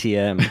the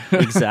ATM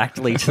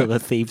exactly to the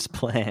thief's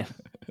plan?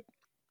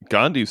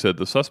 Gandhi said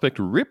the suspect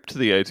ripped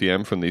the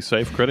ATM from the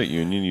Safe Credit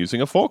Union using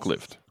a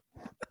forklift.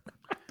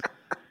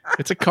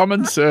 It's a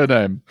common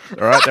surname.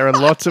 All right, there are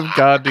lots of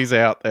Gandhis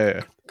out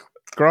there.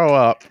 Grow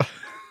up.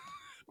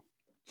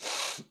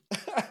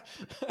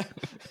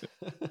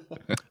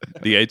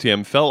 The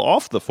ATM fell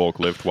off the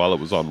forklift while it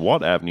was on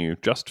Watt Avenue,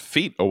 just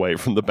feet away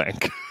from the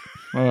bank.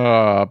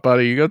 Oh,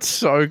 buddy, you got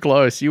so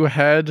close. You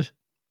had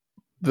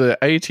the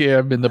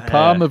ATM in the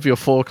palm of your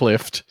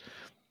forklift.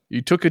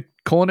 You took a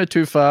corner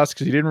too fast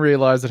because you didn't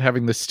realize that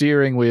having the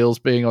steering wheels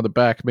being on the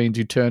back means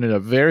you turn in a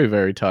very,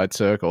 very tight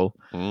circle.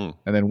 And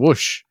then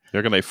whoosh. You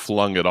reckon they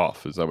flung it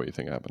off? Is that what you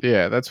think happened?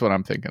 Yeah, that's what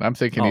I'm thinking. I'm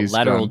thinking he's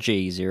lateral done-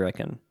 G's, you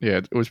reckon? Yeah,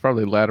 it was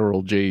probably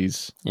lateral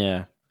G's.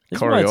 Yeah. This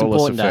is why it's Coriolis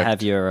important to effect.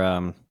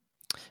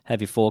 have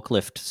your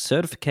forklift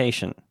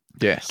certification.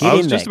 Yes. Get I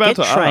was in just there, about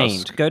get to trained,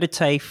 ask. go to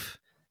TAFE,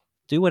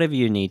 do whatever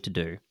you need to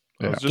do.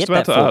 I was Yeah. just Get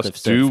about to that ask,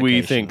 forklift do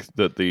we certification. think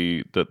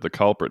that the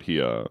culprit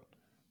here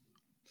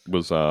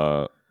was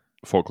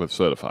forklift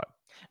certified?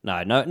 No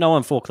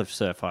one forklift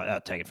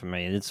certified. Take it from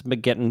me. It's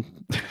getting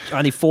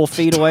only 4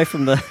 feet away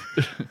from the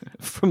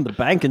from the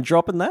bank and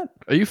dropping that.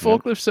 Are you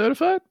forklift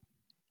certified?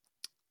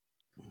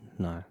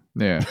 No.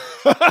 Yeah.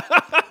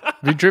 Have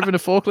you driven a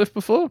forklift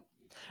before?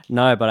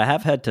 No, but I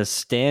have had to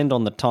stand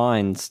on the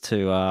tines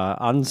to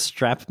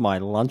unstrap my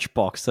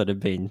lunchbox that had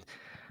been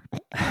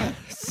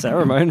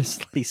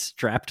ceremoniously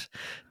strapped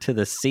to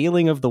the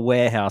ceiling of the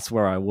warehouse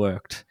where I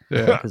worked.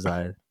 Yeah. Because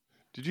I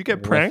Did you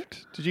get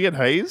pranked? Did you get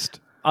hazed?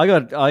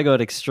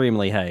 got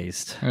extremely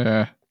hazed.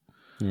 Yeah.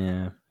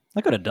 Yeah,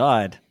 I could have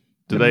died.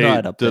 Do Could have they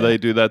died up do there. they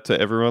do that to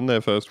everyone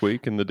their first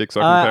week in the dick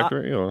sucking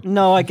factory? Or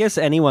No, I guess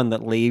anyone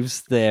that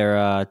leaves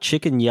their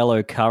chicken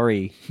yellow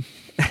curry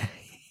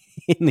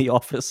in the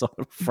office on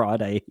a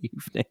Friday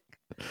evening.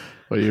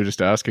 Well, you were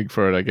just asking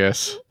for it, I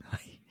guess.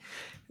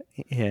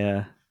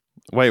 Yeah,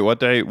 wait, what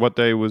day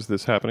was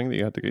this happening that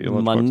you had to get your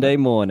lunchbox? Monday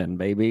morning,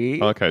 baby.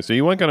 Okay, so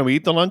you weren't going to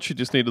eat the lunch; you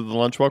just needed the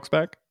lunchbox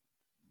back.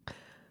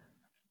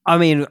 I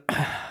mean,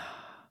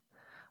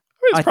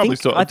 It's I probably think-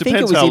 still. I It think it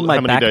depends was how in my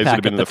many days it backpack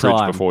had been in at the the fridge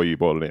time. before you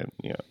brought it in.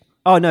 Yeah.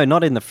 oh no,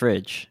 not in the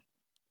fridge.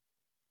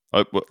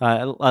 Well,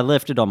 I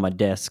left it on my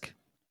desk.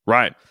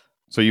 right.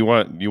 So you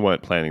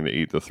weren't planning to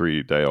eat the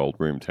 3-day-old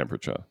room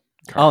temperature.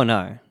 Oh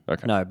no,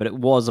 Okay. no, but it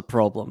was a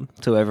problem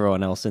to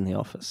everyone else in the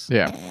office.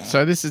 Yeah.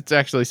 So this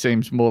actually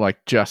seems more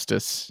like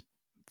justice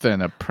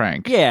than a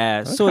prank.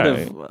 Yeah, sort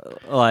Okay. of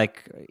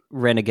like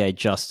renegade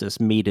justice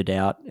meted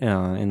out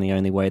in the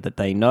only way that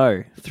they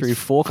know, through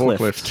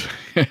forklift.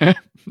 Forklift.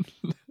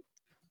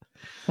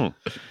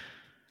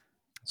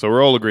 So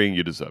we're all agreeing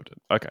you deserved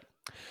it. Okay.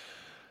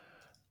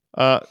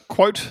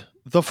 Quote,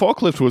 the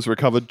forklift was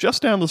recovered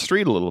just down the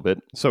street a little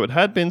bit, so it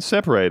had been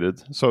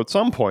separated. So at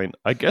some point,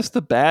 I guess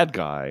the bad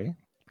guy,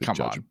 Come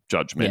on.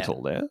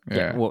 judgmental there,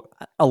 Yeah. Well,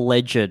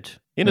 alleged.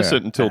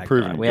 innocent until Bad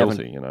proven guy. We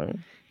guilty, you know.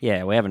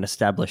 Yeah, we haven't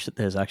established that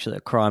there's actually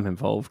a crime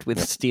involved with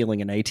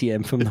stealing an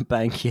ATM from the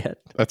bank yet.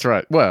 That's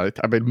right. Well,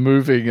 I mean,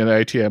 moving an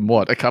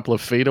ATM, a couple of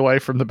feet away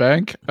from the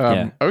bank?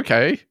 Yeah.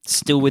 Okay.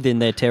 Still within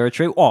their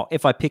territory. Oh,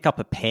 if I pick up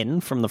a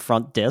pen from the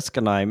front desk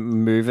and I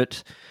move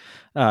it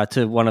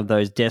to one of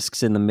those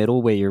desks in the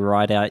middle where you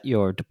write out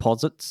your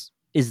deposits,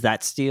 is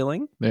that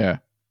stealing? Yeah.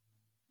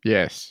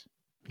 Yes.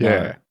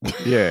 Yeah.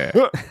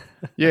 Yeah.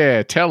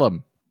 Yeah. Tell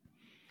him.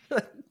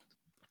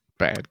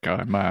 Bad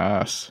guy, my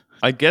ass.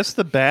 I guess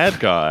the bad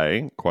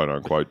guy, quote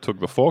unquote, took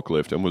the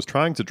forklift and was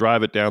trying to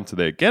drive it down to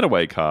their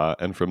getaway car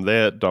and from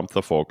there dumped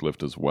the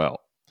forklift as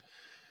well.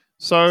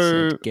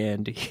 So Said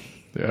Gandhi.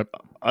 Yep.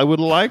 I would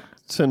like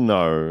to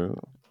know,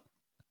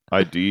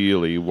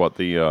 ideally, what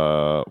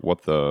the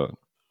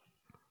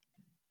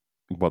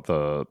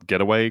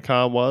getaway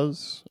car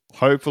was.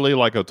 Hopefully,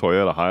 like a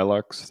Toyota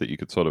Hilux that you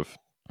could sort of,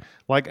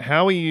 like,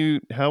 how are you?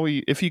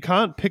 If you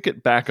can't pick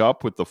it back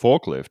up with the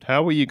forklift,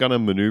 how are you going to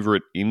maneuver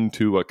it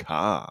into a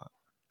car?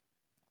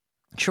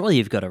 Surely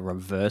you've got to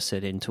reverse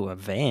it into a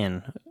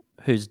van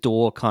whose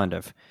door kind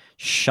of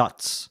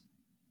shuts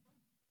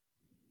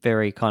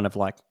very kind of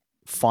like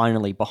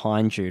finally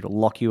behind you to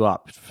lock you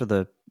up for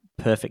the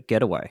perfect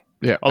getaway.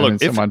 Yeah. Oh, And look,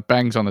 then if- someone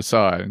bangs on the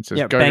side and says,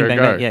 Yeah, go, bang, go, bang,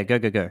 go. bang. Yeah,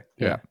 go.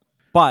 Yeah.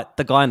 But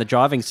the guy in the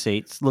driving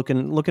seat's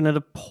looking at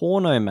a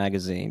porno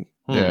magazine.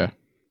 Yeah.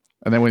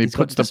 And then when he He's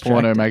got puts the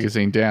porno distracted.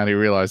 magazine down, he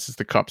realizes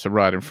the cops are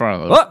right in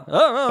front of them.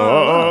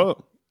 Oh,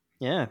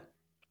 Yeah.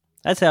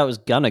 That's how it was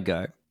gonna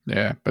go.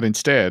 Yeah. But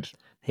instead,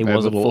 He that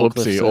was a little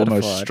forklift oopsie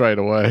almost certified. straight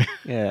away.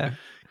 Yeah.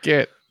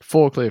 Get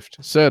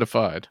forklift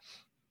certified.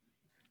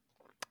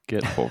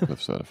 get forklift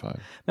certified.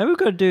 Maybe we've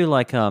got to do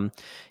like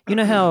you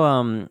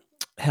know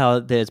how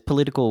there's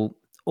political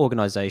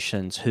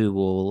organizations who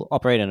will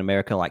operate in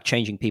America like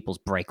changing people's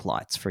brake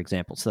lights, for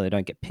example, so they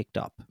don't get picked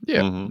up.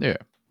 Yeah. Mhm. Yeah.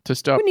 To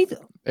stop We need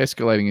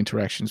escalating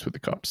interactions with the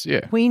cops.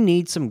 Yeah. we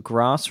need some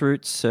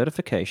grassroots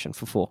certification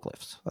for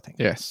forklifts, I think.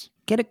 Yes.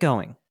 Get it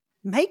going.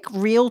 Make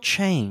real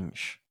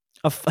change.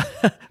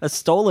 A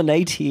stolen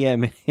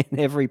ATM in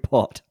every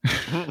pot.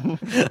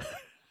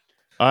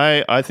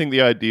 I think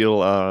the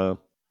ideal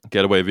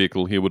getaway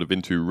vehicle here would have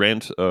been to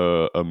rent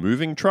a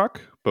moving truck,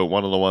 but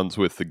one of the ones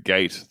with the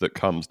gate that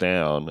comes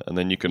down, and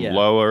then you can Yeah.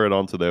 lower it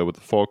onto there with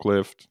the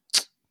forklift.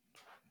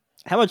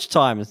 How much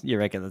time you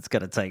reckon it's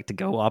going to take to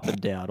go up and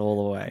down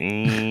all the way?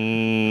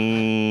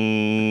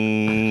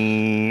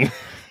 Mm.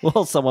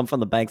 Well, someone from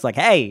the bank's like,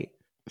 hey,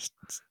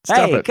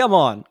 Stop hey, it. come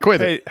on, Quit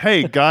it.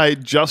 hey, guy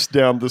just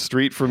down the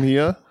street from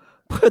here.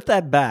 put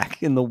that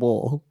back in the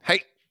wall.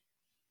 Hey.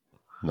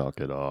 Knock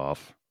it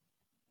off.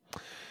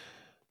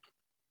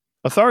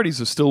 Authorities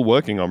are still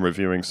working on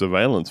reviewing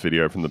surveillance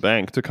video from the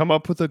bank to come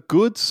up with a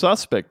good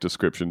suspect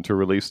description to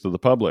release to the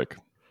public.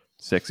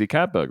 Sexy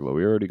cat burglar,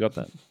 we already got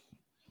that.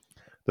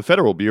 The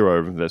Federal Bureau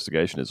of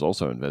Investigation is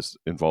also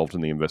involved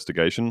in the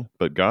investigation,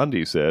 but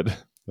Gandhi said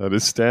that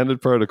is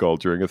standard protocol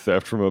during a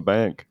theft from a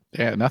bank.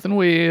 Yeah, nothing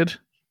weird.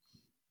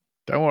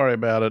 Don't worry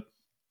about it.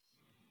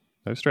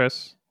 No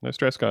stress. No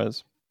stress,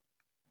 guys.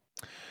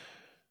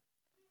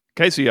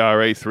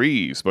 KCRA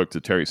 3 spoke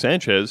to Terry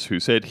Sanchez, who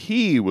said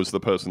he was the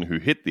person who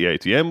hit the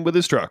ATM with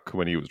his truck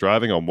when he was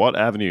driving on Watt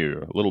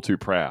Avenue. A little too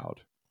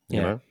proud.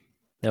 You know?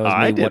 That was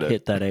I me what did it.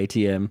 hit that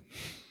ATM.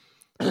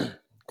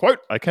 Quote,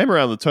 I came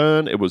around the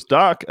turn, it was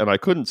dark, and I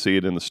couldn't see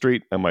it in the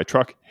street, and my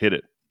truck hit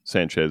it,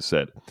 Sanchez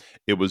said.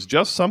 It was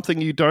just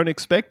something you don't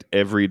expect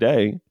every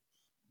day.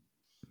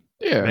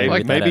 Yeah,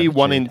 Maybe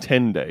 1 in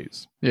 10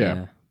 days.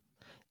 Yeah.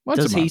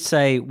 Does he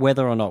say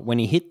whether or not when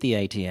he hit the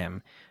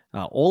ATM,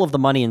 all of the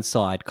money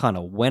inside kind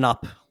of went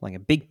up like a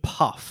big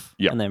puff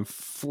and then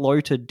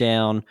floated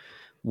down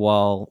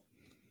while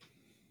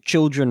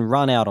children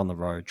run out on the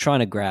road trying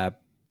to grab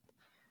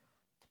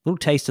a little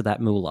taste of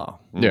that moolah?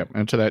 Yeah,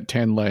 into that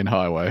 10-lane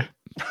highway.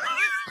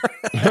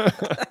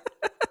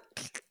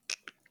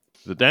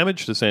 The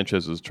damage to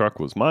Sanchez's truck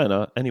was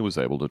minor, and he was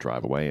able to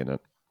drive away in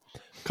it.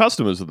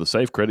 Customers of the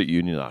Safe Credit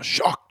Union are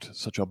shocked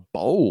such a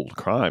bold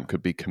crime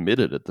could be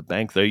committed at the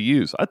bank they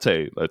use. I'd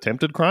say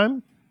attempted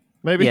crime,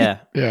 maybe?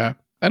 Yeah.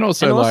 And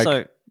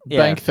also,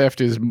 bank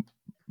theft is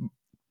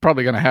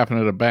probably going to happen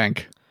at a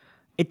bank.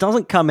 It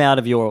doesn't come out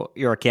of your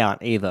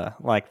account either.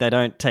 Like, they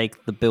don't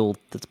take the bill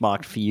that's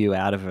marked for you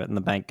out of it, and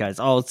the bank goes,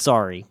 oh,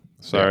 sorry.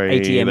 Sorry,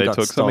 ATM they got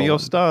took some of your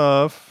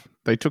stolen. stuff.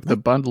 They took the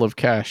bundle of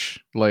cash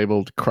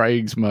labeled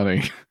Craig's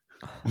money.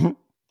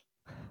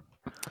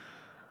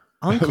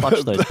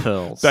 Unclutch those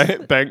pearls.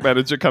 Bank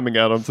manager coming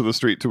out onto the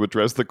street to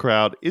address the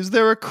crowd. Is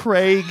there a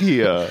Craig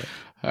here?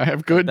 I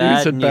have good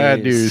news and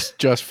bad news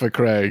just for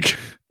Craig.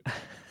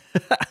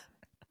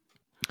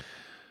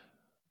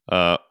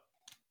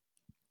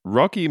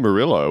 Rocky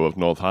Murillo of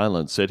North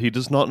Highland said he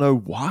does not know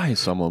why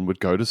someone would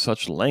go to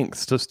such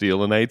lengths to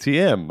steal an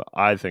ATM.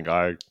 I think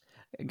I...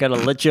 Gotta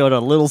let you on a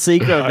little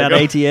secret about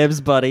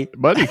ATMs, buddy.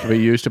 Money can be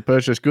used to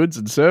purchase goods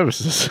and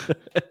services.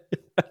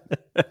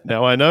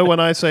 Now, I know when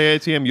I say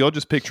ATM, you're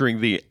just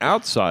picturing the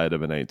outside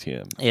of an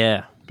ATM.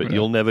 Yeah. But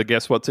you'll never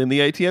guess what's in the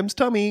ATM's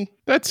tummy.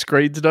 That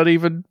screen's not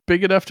even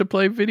big enough to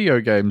play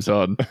video games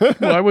on.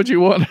 Why would you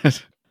want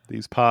it?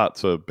 These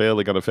parts are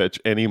barely going to fetch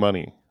any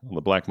money on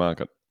the black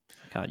market.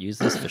 Can't use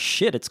this for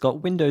shit. It's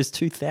got Windows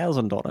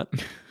 2000 on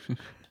it.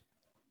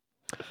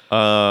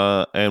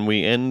 And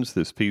we end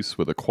this piece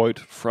with a quote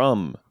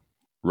from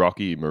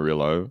Rocky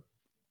Murillo,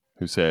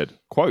 who said,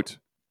 quote,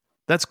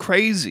 "That's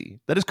crazy.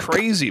 That is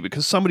crazy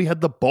because somebody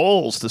had the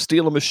balls to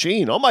steal a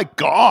machine. Oh my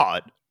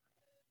God."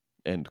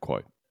 End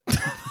quote.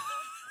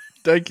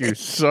 Thank you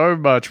so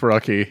much,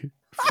 Rocky,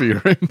 for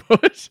your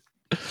input.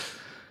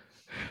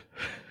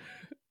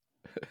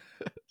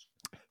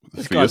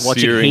 This guy's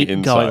watching Heat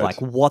and going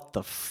like, what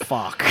the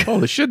fuck?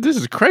 Holy shit, this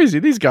is crazy.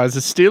 These guys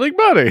are stealing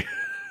money.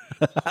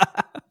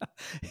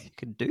 You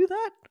can do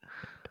that?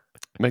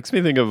 Makes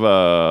me think of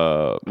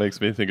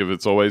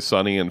It's Always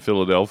Sunny in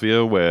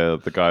Philadelphia, where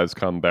the guys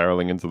come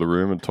barreling into the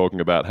room and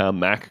talking about how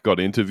Mac got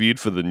interviewed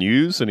for the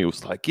news, and he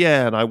was like,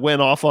 yeah, and I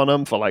went off on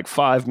him for like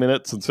 5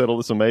 minutes and said all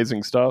this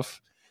amazing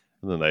stuff.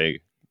 And then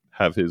they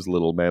have his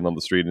little man on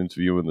the street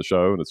interview in the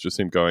show, and it's just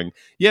him going,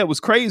 yeah, it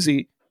was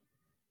crazy.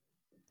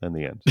 And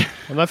the end.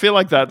 And I feel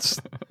like that's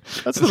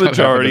the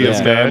majority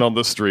of man on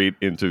the street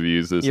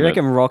interviews, isn't it? You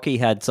reckon Rocky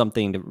had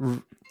something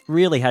to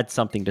really had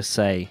something to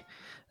say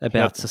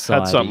about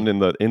society? Had something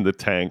in the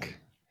tank.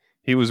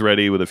 He was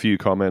ready with a few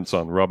comments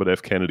on Robert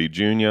F. Kennedy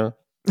Jr.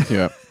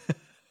 Yeah.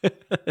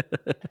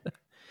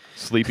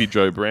 Sleepy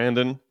Joe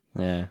Brandon.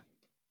 Yeah.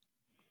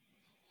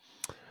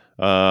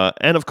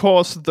 And of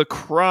course the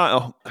cry.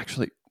 Oh,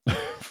 actually, I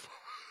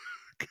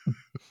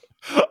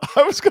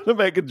was going to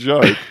make a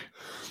joke,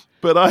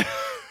 but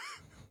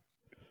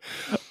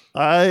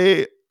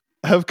I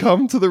have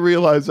come to the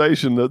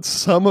realization that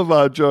some of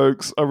our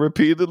jokes are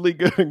repeatedly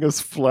getting us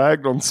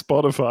flagged on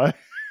Spotify.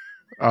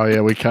 Oh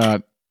yeah, we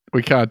can't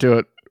do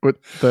it with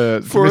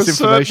the for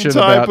misinformation a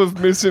certain type of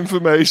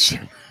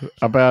misinformation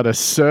about a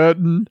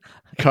certain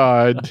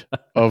kind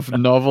of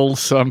novel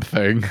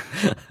something.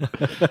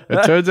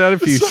 It turns out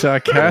if you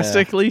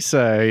sarcastically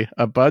say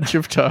a bunch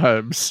of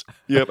times,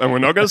 yep, and we're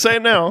not going to say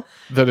it now,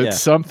 that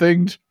it's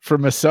something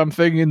from a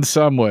something in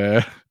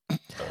somewhere.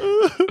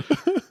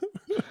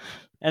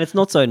 And it's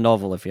not so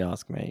novel, if you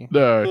ask me.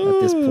 No.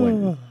 At this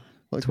point.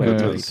 Like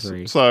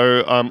 2023.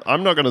 So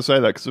I'm not going to say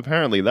that because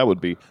apparently that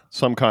would be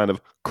some kind of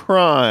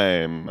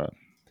crime.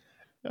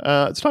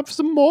 It's time for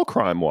some more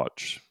Crime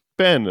Watch.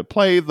 Ben,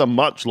 play the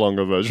much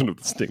longer version of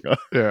the stinger.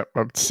 Yeah,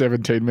 a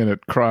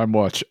 17-minute Crime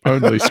Watch.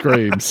 Only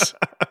screams.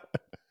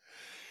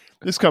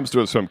 This comes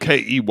to us from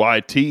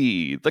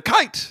KEYT, The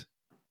Kite,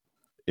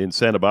 in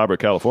Santa Barbara,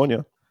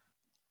 California.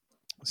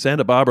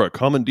 Santa Barbara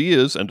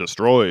commandeers and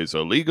destroys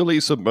illegally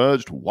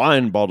submerged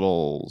wine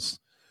bottles.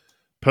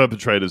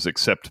 Perpetrators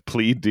accept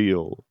plea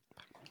deal.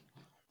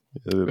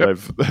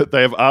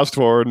 They have asked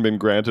for and been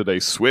granted a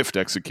swift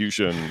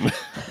execution.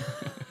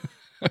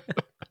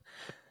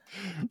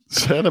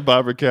 Santa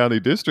Barbara County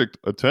District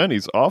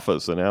Attorney's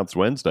Office announced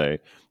Wednesday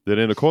that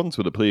in accordance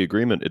with a plea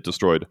agreement, it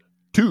destroyed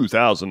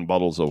 2,000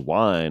 bottles of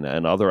wine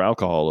and other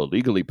alcohol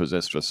illegally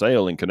possessed for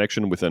sale in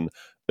connection with an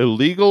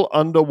illegal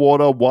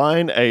underwater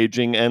wine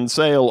aging and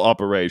sale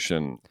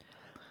operation.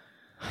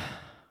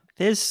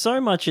 There's so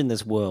much in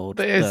this world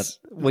There's-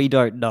 that we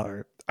don't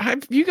know.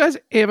 Have you guys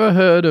ever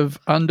heard of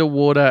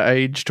underwater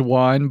aged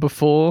wine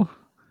before?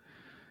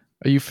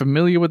 Are you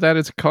familiar with that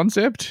as a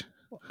concept?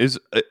 Is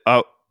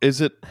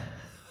it?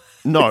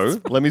 No.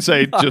 Let me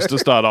say just to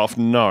start off,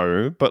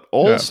 no. But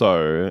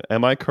also,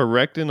 am I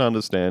correct in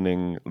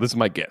understanding? This is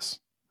my guess.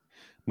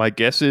 My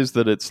guess is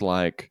that it's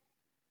like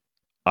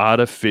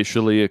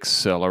artificially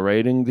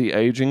accelerating the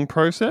aging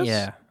process.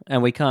 Yeah,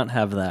 and we can't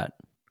have that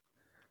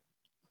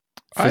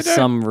I for don't-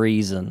 some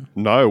reason.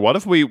 No. What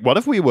if we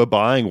were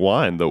buying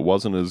wine that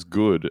wasn't as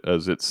good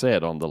as it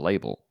said on the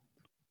label?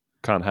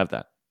 Can't have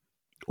that.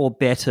 Or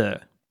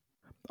better.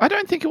 I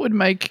don't think it would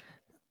make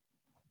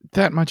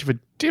that much of a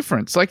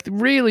difference. Like,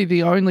 really,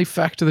 the only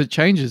factor that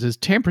changes is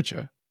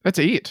temperature. That's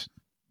it.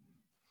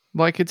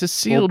 Like, it's a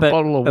sealed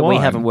bottle of but wine.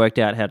 we haven't worked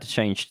out how to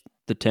change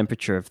the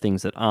temperature of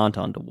things that aren't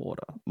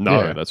underwater. No,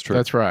 Yeah, that's true.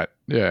 That's right.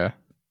 Yeah.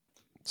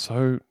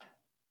 So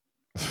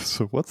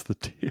what's the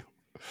deal?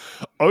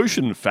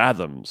 Ocean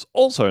Fathoms,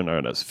 also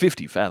known as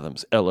 50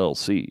 Fathoms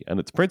LLC, and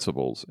its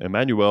principals,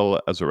 Emmanuel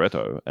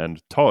Azaretto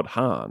and Todd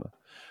Hahn,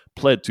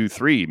 pled to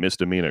 3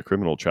 misdemeanor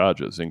criminal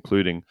charges,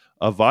 including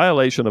a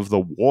violation of the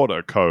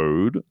water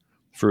code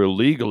for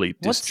illegally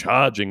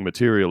discharging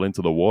material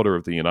into the water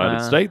of the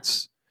United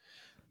States,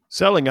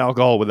 selling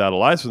alcohol without a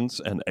license,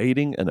 and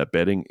aiding and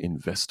abetting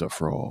investor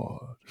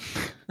fraud.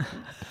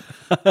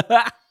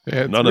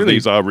 Yeah, None of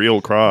these are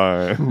real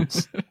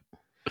crimes.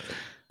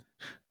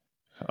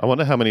 I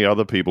wonder how many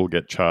other people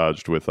get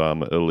charged with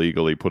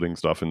illegally putting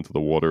stuff into the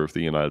water of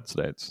the United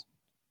States.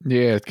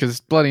 Yeah, because it's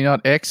bloody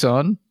not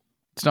Exxon.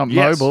 It's not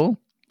Yes. Mobil.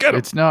 Get 'em.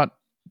 It's not,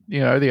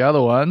 the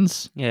other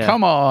ones. Yeah.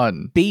 Come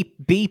on.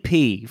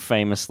 BP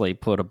famously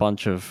put a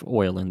bunch of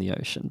oil in the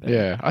ocean. Ben.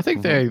 Yeah, I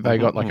think they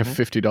got like a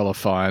 $50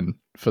 fine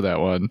for that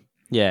one.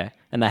 Yeah,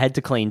 and they had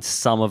to clean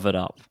some of it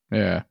up.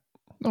 Yeah.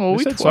 Oh, Who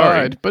we said sorry?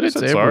 tried, but Who it's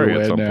said sorry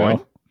everywhere at some now.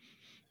 point?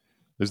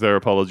 Is their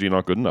apology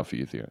not good enough for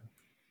you, Theo?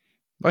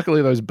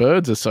 Luckily, those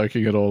birds are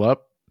soaking it all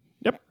up.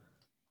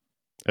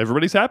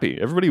 Everybody's happy.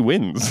 Everybody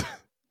wins.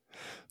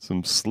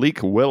 Some sleek,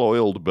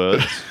 well-oiled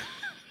birds.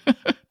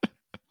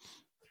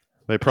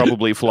 They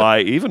probably fly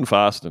even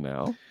faster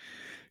now.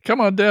 Come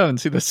on down and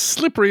see the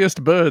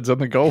slipperiest birds on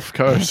the Gulf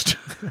Coast.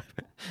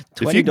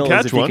 If you can $20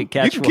 catch if you one, could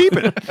catch you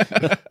can one. keep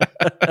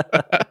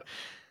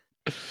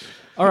it.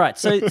 All right,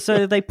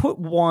 so they put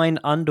wine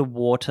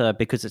underwater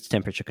because it's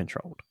temperature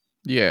controlled.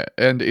 Yeah,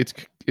 and it's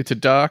a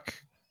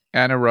dark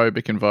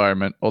anaerobic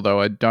environment,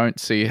 although I don't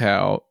see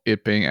how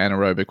it being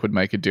anaerobic would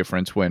make a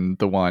difference when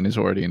the wine is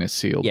already in a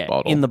sealed Yeah,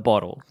 bottle. in the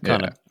bottle,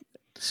 kind Yeah. of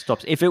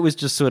stops. If it was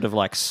just sort of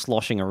like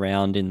sloshing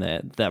around in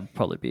there, that would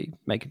probably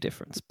make a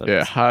difference. But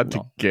yeah, it's hard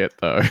not. to get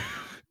though.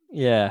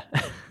 Yeah.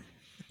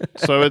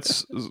 So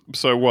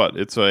what?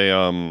 It's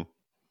a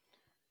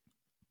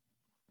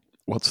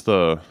what's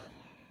the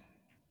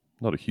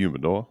not a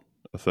humidor,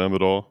 a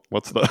thermidor?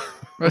 What's the A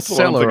what's the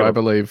one I'm cellar, thinking I of?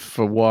 believe,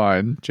 for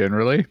wine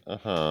generally.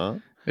 Uh-huh.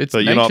 It's So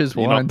you're not nature's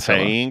wine cellar.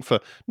 paying for.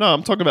 No,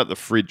 I'm talking about the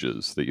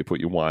fridges that you put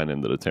your wine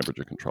in that are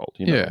temperature controlled.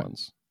 You know Yeah. the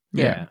ones.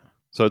 Yeah.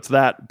 So it's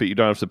that, but you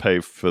don't have to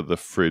pay for the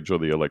fridge or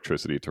the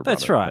electricity to run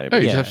That's it. right. Oh,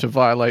 maybe. you Yeah. just have to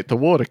violate the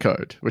water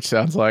code, which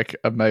sounds like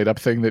a made-up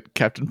thing that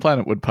Captain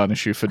Planet would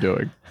punish you for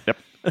doing.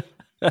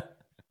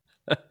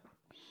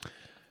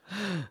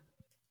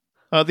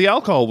 The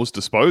alcohol was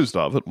disposed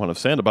of at one of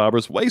Santa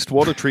Barbara's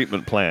wastewater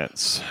treatment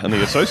plants, and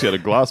the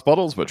associated glass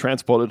bottles were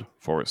transported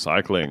for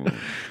recycling.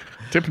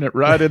 Tipping it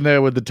right in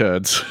there with the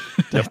turds.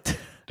 Doot,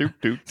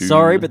 doot, doot.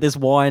 Sorry, but this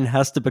wine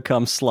has to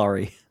become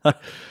slurry.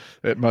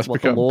 It must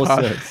what the become law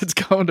part. says. It's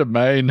going to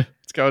Maine.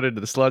 It's going into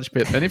the sludge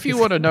pit. And if you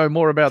want to know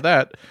more about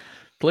that,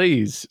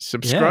 please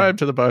subscribe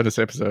to the bonus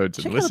episodes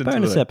and Check out listen the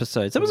bonus to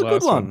episodes. That was a the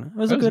good last one. It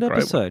was a good great one.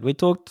 episode. We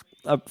talked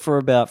for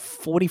about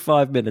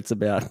 45 minutes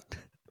about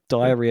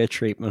diarrhea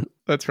treatment.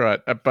 That's right.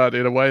 But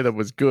in a way that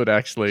was good,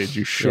 actually, and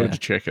you should Yeah.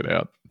 check it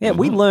out. Yeah,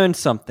 we learned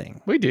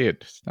something. We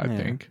did, I Yeah.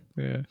 think.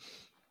 Yeah.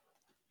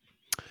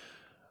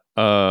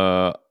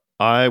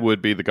 I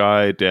would be the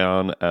guy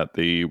down at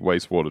the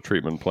wastewater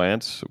treatment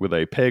plant with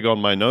a peg on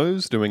my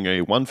nose doing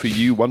a one for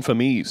you, one for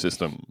me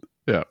system.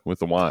 Yeah. With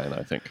the wine,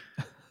 I think.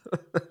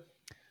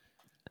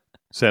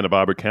 Santa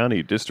Barbara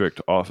County District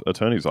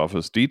Attorney's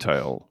Office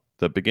detail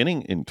that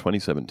beginning in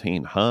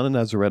 2017, Hahn and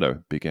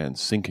Azaretto began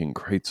sinking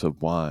crates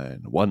of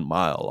wine 1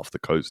 mile off the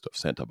coast of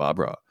Santa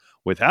Barbara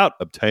without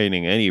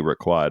obtaining any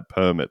required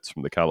permits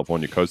from the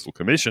California Coastal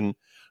Commission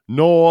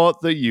nor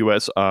the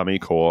U.S. Army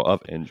Corps of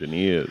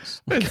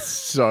Engineers. It's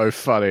so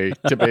funny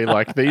to be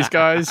like, these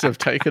guys have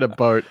taken a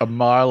boat 1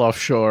 mile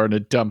offshore and are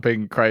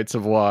dumping crates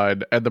of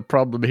wine. And the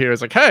problem here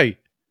is like, hey,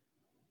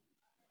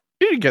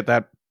 you didn't get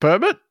that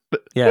permit.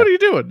 Yeah. What are you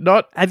doing?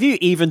 Not. Have you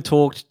even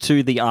talked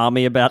to the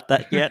army about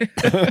that yet?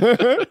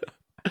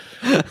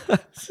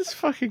 This is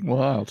fucking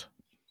wild.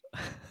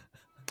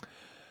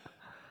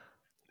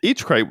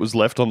 Each crate was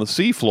left on the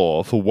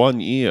seafloor for 1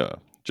 year,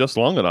 just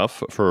long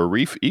enough for a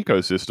reef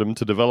ecosystem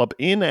to develop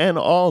in and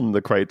on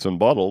the crates and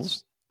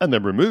bottles, and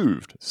then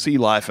removed, sea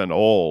life and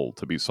all,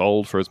 to be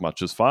sold for as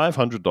much as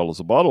 $500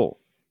 a bottle,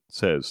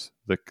 says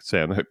the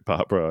Santa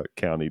Barbara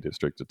County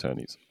District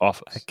Attorney's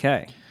Office.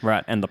 Okay,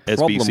 right, and the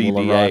problem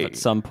will arrive at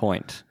some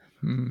point.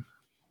 Mm.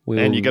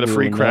 And you get a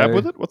free crab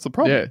with it? What's the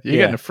problem? Yeah, you're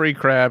getting a free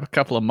crab, a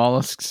couple of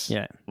mollusks.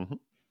 Yeah. Mm-hmm.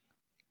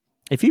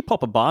 If you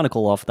pop a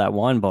barnacle off that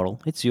wine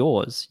bottle, it's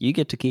yours. You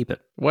get to keep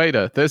it.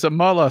 Waiter, there's a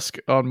mollusk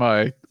on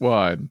my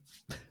wine.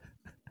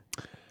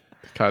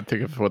 Can't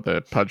think of what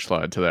the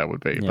punchline to that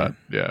would be, but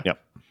yeah. Yep.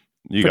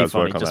 You Pretty guys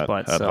work funny on just that by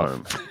at itself.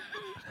 home.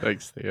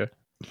 Thanks, Theo.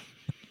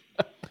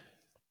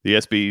 The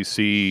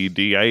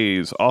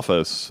SBCDA's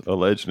office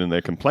alleged in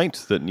their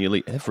complaint that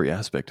nearly every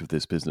aspect of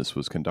this business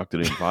was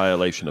conducted in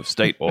violation of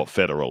state or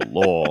federal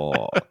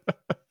law.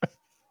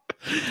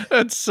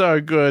 That's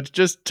so good.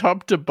 Just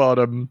top to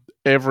bottom,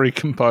 every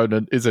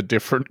component is a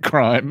different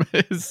crime.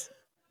 It's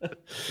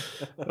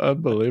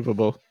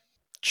unbelievable.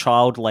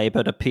 Child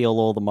labor to peel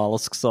all the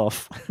mollusks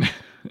off.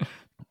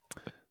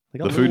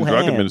 The Food and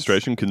Drug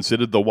Administration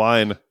considered the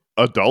wine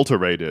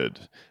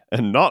adulterated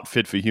and not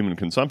fit for human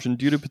consumption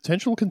due to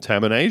potential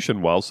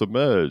contamination while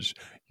submerged.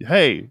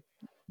 Hey,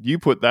 you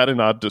put that in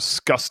our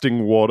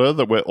disgusting water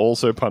that we're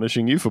also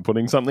punishing you for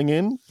putting something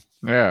in?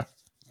 Yeah.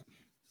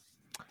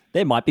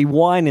 There might be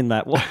wine in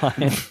that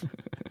wine.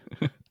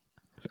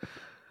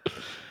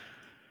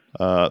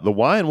 The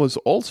wine was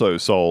also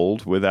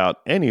sold without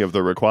any of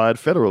the required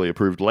federally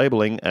approved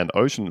labeling, and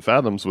Ocean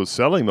Fathoms was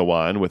selling the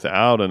wine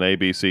without an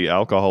ABC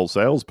alcohol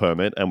sales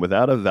permit and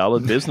without a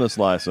valid business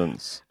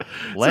license.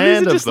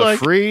 Land of the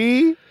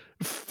free.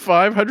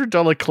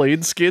 $500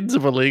 clean skins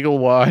of illegal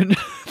wine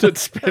that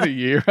spent a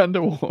year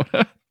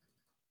underwater.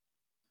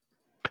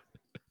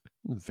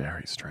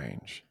 Very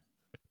strange.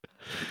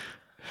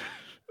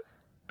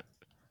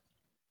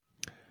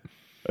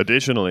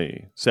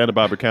 Additionally, Santa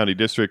Barbara County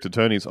District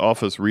Attorney's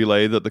Office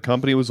relayed that the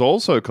company was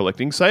also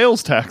collecting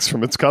sales tax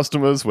from its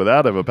customers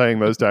without ever paying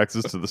those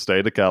taxes to the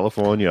state of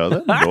California.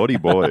 They're naughty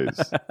boys.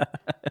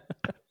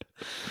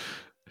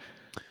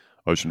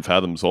 Ocean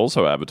Fathoms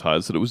also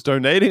advertised that it was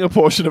donating a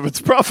portion of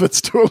its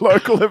profits to a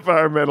local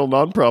environmental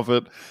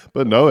nonprofit,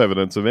 but no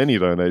evidence of any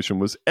donation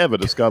was ever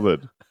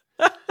discovered.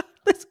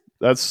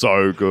 That's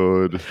so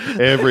good.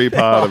 Every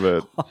part of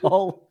it. The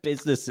whole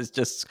business is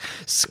just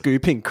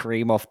scooping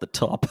cream off the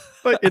top.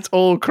 But it's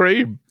all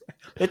cream.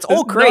 It's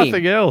all cream.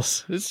 Nothing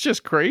else. It's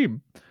just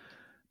cream.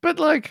 But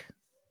like,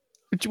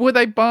 were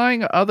they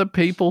buying other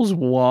people's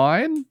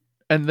wine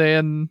and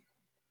then,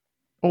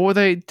 or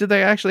did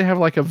they actually have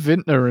like a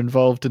vintner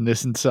involved in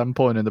this in some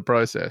point in the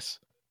process?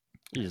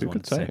 You just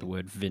wanted to say the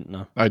word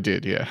vintner. I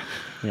did, yeah.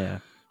 Yeah.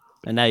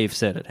 And now you've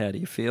said it. How do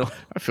you feel?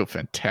 I feel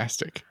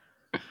fantastic.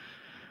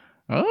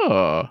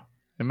 Oh,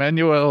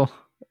 Emmanuel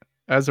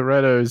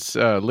Azaretto's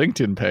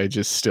LinkedIn page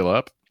is still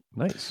up.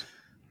 Nice.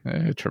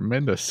 Yeah,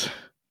 tremendous.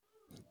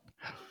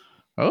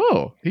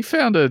 Oh, he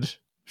founded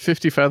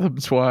 50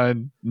 Fathoms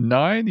Wine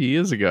 9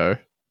 years ago.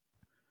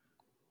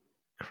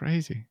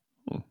 Crazy.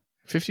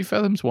 50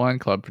 Fathoms Wine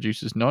Club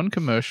produces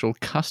non-commercial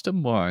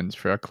custom wines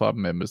for our club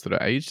members that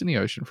are aged in the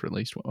ocean for at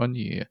least 1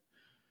 year.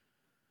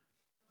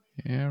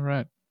 Yeah,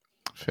 right.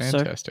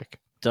 Fantastic.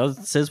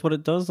 Says what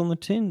it does on the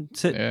tin.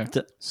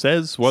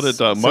 Says what it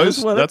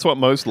does. That's what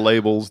most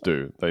labels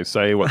do. They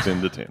say what's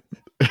in the tin.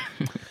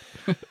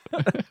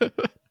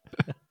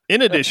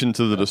 In addition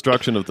to the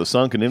destruction of the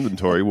sunken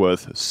inventory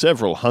worth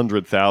several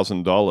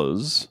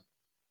 $100,000,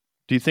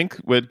 do you think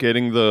we're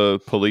getting the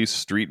police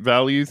street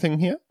value thing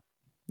here?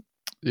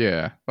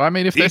 Yeah. I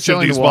mean, if they're each of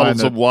selling these wine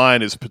bottles of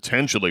wine is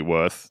potentially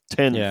worth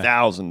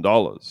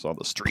 $10,000 on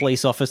the street.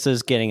 Police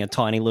officers getting a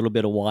tiny little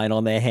bit of wine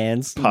on their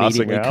hands,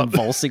 Passing immediately out.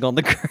 convulsing on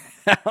the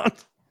ground.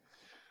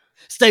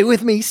 Stay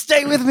with me.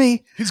 Stay with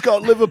me. He's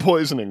got liver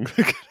poisoning.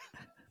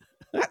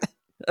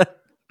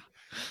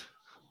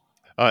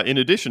 In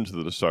addition to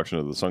the destruction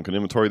of the sunken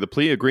inventory, the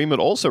plea agreement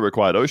also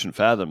required Ocean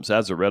Fathoms,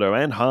 Azaretto,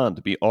 and Hahn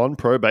to be on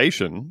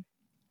probation.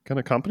 Can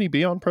a company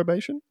be on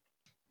probation?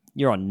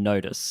 You're on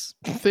notice.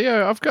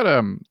 Theo, I've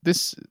got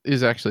this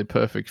is actually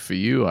perfect for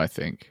you, I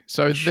think.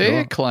 So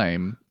their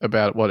claim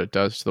about what it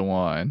does to the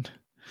wine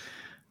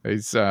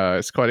is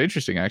it's quite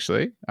interesting,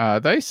 actually.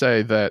 They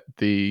say that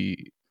the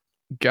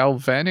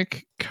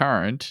galvanic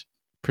current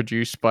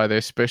produced by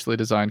their specially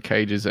designed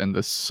cages and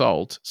the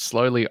salt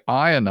slowly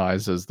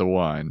ionizes the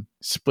wine,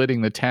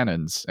 splitting the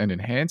tannins and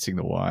enhancing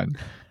the wine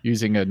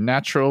using a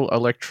natural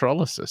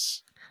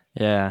electrolysis.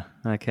 Yeah,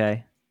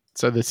 okay.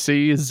 So the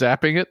sea is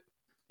zapping it.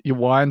 Your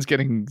wine's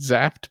getting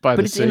zapped by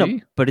the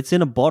sea. But it's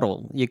in a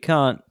bottle. You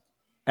can't.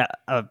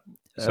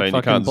 Saying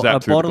you can't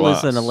zap through the bottle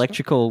glass. is an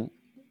electrical.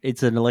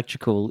 It's an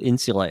electrical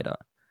insulator.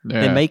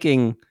 Yeah. They're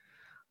making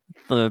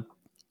the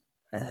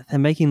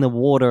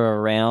water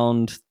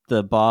around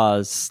the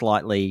bars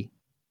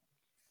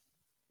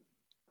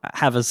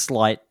have a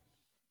slight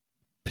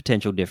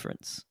potential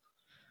difference.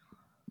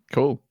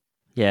 Cool.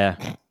 Yeah.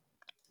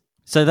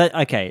 So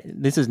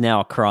this is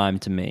now a crime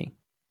to me.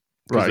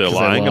 Right, they're 'cause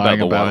lying about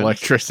the wine.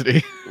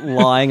 electricity.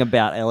 Lying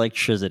about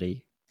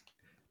electricity.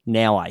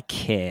 Now I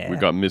care. We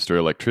got Mr.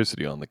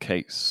 Electricity on the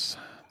case.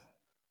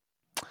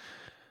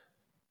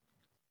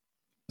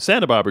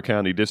 Santa Barbara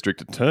County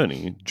District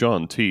Attorney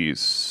John T.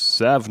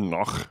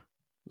 Savnoch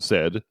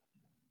said,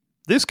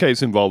 "This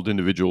case involved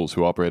individuals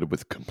who operated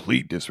with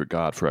complete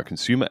disregard for our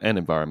consumer and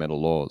environmental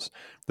laws.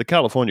 The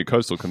California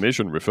Coastal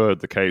Commission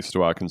referred the case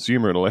to our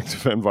Consumer and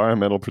Elective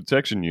Environmental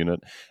Protection Unit,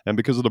 and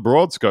because of the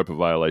broad scope of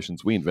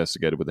violations, we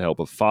investigated with the help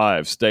of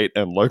 5 state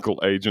and local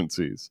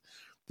agencies.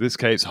 This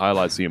case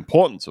highlights the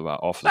importance of our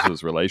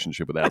office's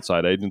relationship with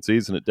outside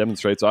agencies, and it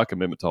demonstrates our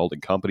commitment to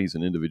holding companies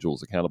and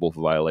individuals accountable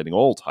for violating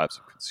all types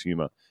of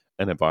consumer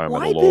and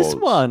environmental Why laws." this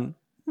one?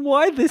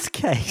 Why this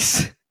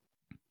case?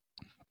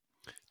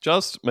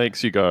 Just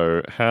makes you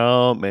go,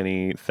 how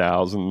many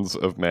thousands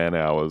of man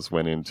hours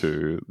went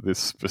into this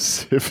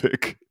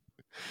specific,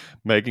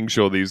 making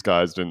sure these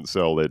guys didn't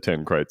sell their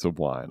 10 crates of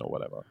wine or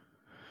whatever.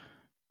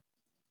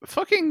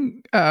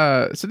 Fucking.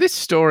 So this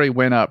story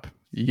went up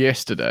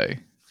yesterday.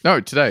 No,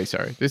 today.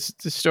 Sorry. This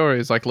story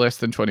is like less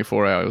than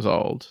 24 hours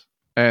old,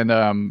 and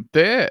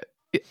they're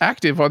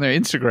active on their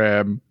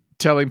Instagram,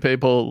 telling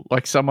people,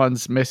 like,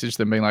 someone's messaged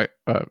them being like,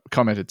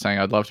 commented saying,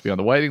 "I'd love to be on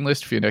the waiting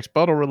list for your next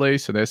bottle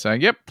release," and they're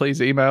saying, "Yep,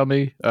 please email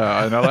me,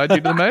 and I'll add you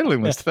to the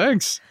mailing list.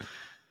 Thanks."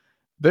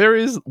 There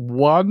is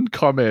one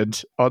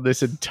comment on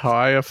this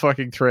entire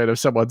fucking thread of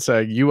someone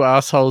saying, "You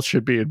assholes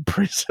should be in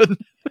prison."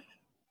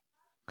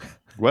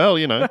 Well,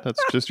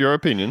 that's just your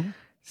opinion.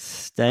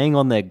 Staying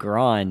on their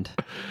grind.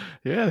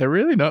 Yeah, they're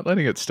really not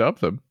letting it stop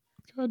them.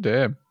 God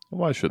damn.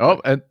 Why should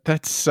Oh, they? and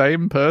that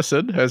same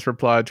person has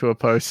replied to a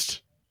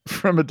post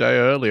from a day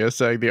earlier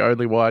saying the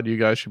only wine you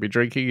guys should be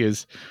drinking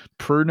is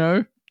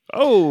Pruno.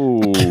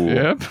 Oh,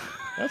 Yep.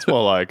 that's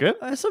more like it.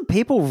 Are some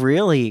people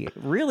really,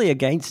 really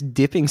against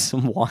dipping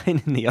some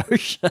wine in the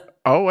ocean?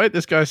 Oh, wait,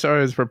 this guy,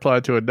 sorry, has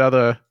replied to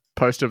another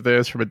post of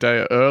theirs from a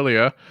day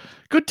earlier.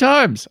 "Good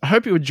times. I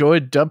hope you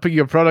enjoyed dumping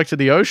your product in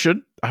the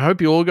ocean. I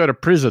hope you all go to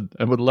prison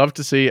and would love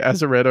to see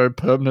Azaretto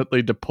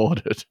permanently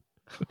deported."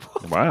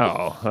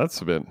 Wow,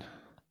 that's a bit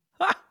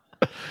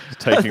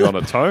taking on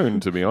a tone,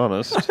 to be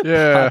honest.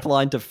 Yeah.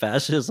 Pipeline to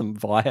fascism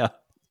via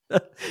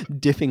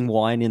dipping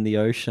wine in the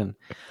ocean.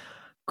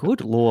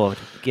 Good Lord,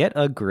 get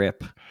a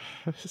grip.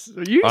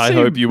 I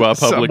hope you are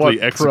publicly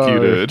somewhat pro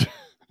executed.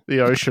 the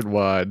ocean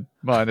wine,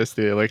 minus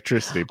the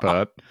electricity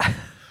part.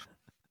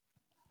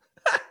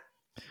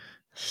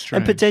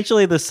 And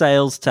potentially the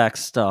sales tax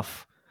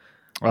stuff.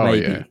 Oh,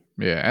 maybe. yeah.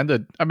 Yeah.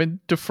 And And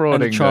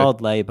defrauding. the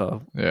child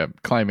labour. Yeah.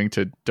 Claiming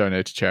to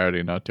donate to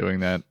charity, not doing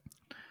that.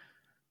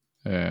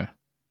 Yeah.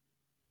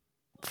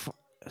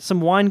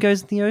 Some wine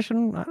goes in the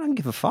ocean. I don't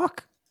give a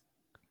fuck.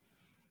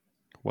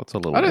 What's a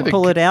little I don't wine? think-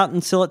 Pull it out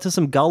and sell it to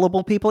some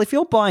gullible people. If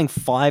you're buying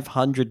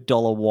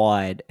 $500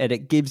 wine and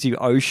it gives you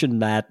ocean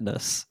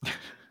madness,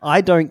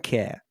 I don't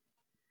care.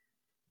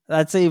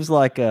 That seems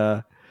like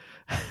a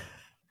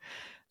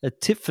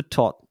tit for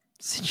tot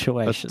A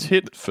situation.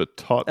 tit for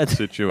tot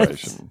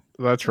situation.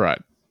 That's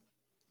right.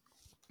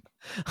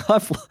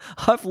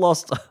 I've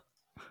lost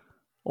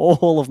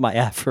all of my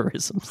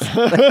aphorisms.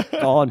 They're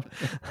gone.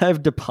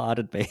 They've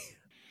departed me.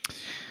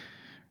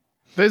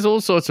 There's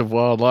all sorts of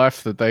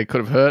wildlife that they could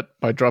have hurt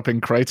by dropping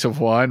crates of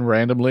wine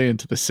randomly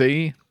into the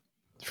sea.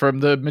 From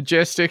the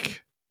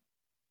majestic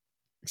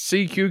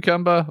sea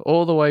cucumber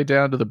all the way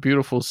down to the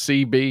beautiful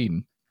sea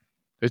bean.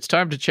 It's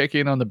time to check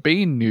in on the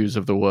bean news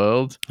of the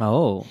world.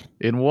 Oh.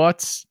 In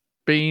what's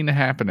been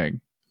happening.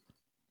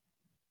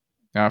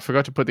 Now, I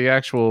forgot to put the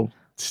actual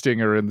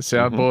stinger in the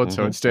soundboard,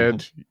 so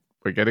instead,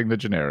 we're getting the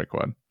generic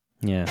one.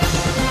 Yeah.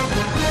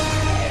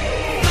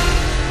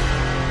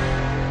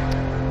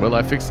 Will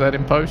I fix that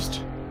in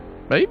post?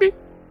 Maybe.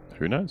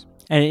 Who knows?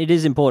 And it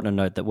is important to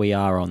note that we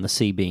are on the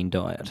sea bean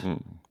diet.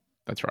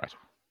 That's right.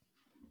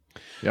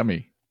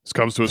 Yummy. This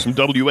comes to us from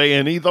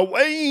WANE, the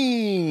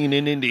Wayne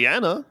in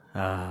Indiana.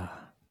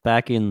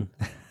 Back in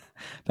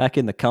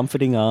the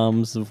comforting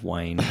arms of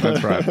Wayne.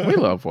 That's right. We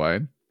love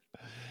wine.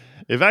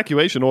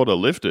 Evacuation order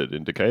lifted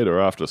in Decatur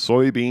after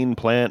soybean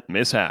plant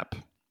mishap.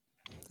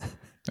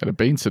 At a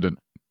Beancident.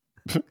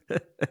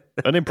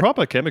 An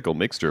improper chemical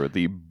mixture at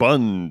the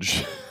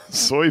Bunge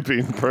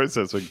soybean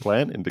processing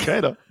plant in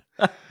Decatur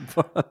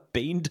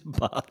Bean to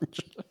bunch.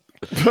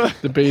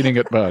 The beating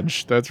at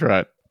Bunge. That's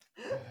right.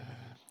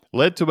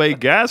 led to a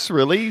gas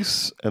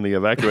release and the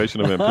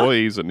evacuation of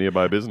employees at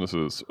nearby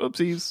businesses.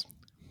 Oopsies.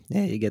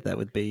 Yeah, you get that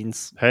with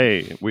beans.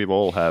 Hey, we've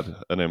all had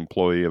an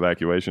employee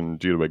evacuation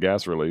due to a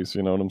gas release.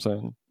 You know what I'm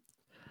saying?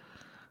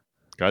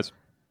 Guys?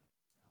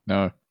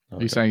 No.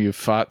 Okay. You're saying you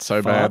fart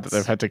so bad that Farts.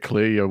 they've had to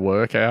clear your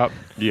work out?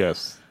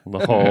 Yes.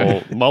 The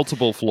whole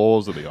multiple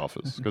floors of the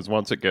office. Because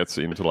once it gets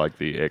into like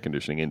the air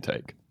conditioning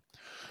intake.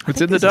 It's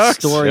in the There's a ducts.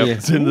 story- Yep,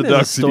 it's in the there's a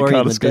ducts and you story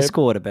can't in the escape.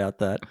 Discord about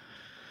that.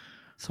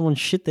 Someone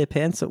shit their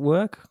pants at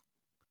work.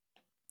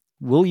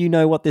 Will you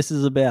know what this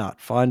is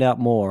about? Find out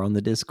more on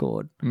the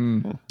Discord.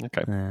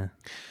 Okay. Uh,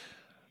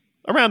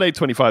 Around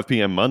 8:25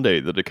 p.m. Monday,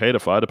 the Decatur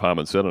Fire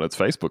Department said on its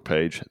Facebook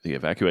page the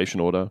evacuation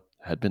order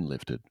had been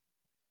lifted.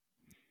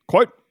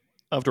 Quote,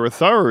 After a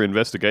thorough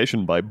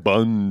investigation by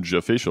Bunge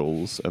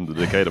officials and the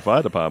Decatur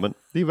Fire Department,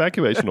 the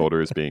evacuation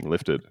order is being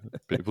lifted.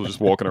 People just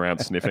walking around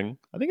sniffing.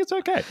 I think it's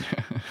okay.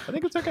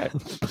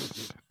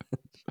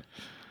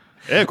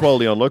 Air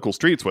quality on local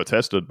streets were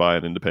tested by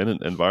an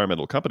independent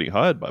environmental company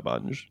hired by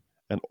Bunge,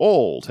 and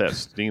all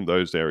tests deemed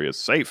those areas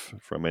safe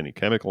from any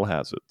chemical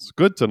hazards.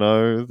 Good to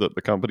know that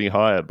the company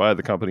hired by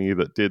the company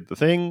that did the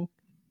thing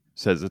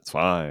says it's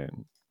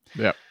fine.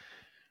 Yep.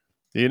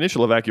 The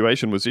initial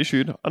evacuation was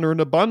issued under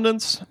an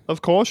abundance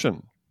of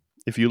caution.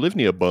 If you live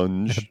near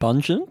Bunge...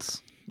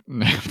 Abundance?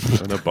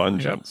 An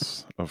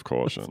abundance of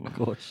caution.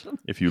 Caution.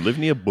 If you live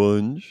near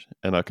Bunge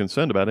and are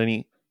concerned about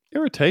any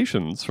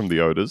irritations from the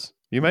odours,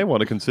 you may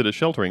want to consider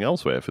sheltering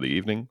elsewhere for the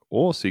evening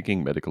or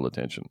seeking medical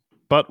attention.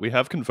 But we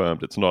have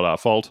confirmed it's not our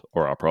fault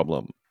or our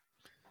problem.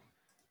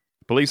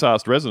 Police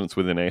asked residents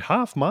within a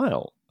half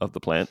mile of the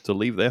plant to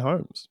leave their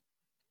homes.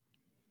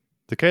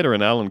 Decatur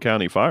and Allen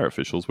County fire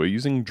officials were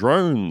using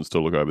drones to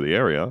look over the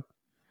area,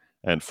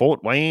 and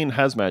Fort Wayne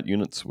hazmat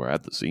units were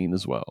at the scene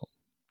as well.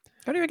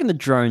 How do you reckon the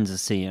drones are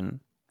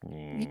seeing?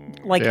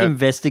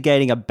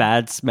 Investigating a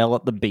bad smell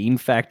at the bean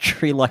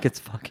factory like it's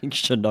fucking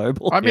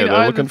Chernobyl. I mean,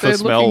 they're looking for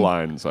smell looking-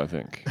 lines, I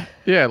think.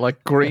 Yeah,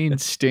 like green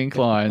stink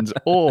lines,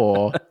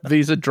 or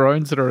these are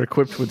drones that are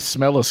equipped with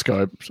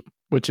smelloscopes,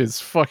 which is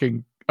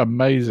fucking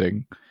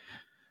amazing.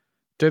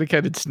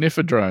 Dedicated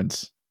sniffer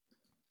drones.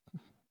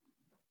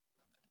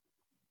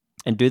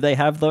 And do they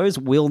have those?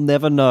 We'll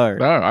never know.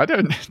 No, I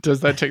don't.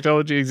 Does that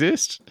technology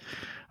exist?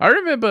 I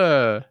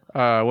remember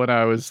when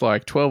I was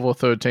like 12 or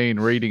 13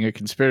 reading a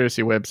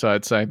conspiracy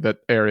website saying that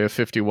Area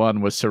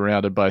 51 was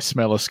surrounded by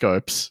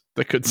smelloscopes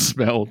that could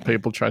smell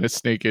people trying to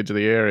sneak into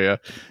the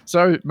area.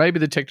 So maybe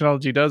the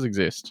technology does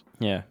exist.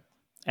 Yeah.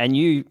 And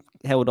you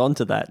held on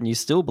to that and you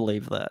still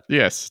believe that.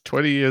 Yes,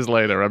 20 years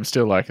later, I'm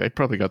still like, they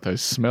probably got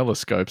those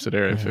smelloscopes at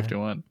Area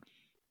 51.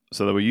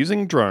 So they were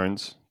using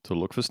drones to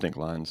look for stink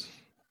lines,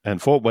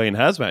 and Fort Wayne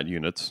hazmat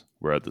units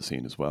were at the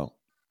scene as well.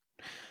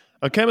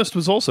 A chemist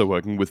was also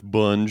working with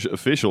Bunge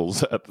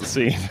officials at the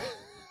scene.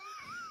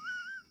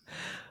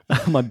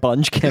 My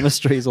Bunge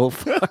chemistry is all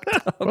fucked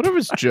up. What if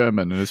it's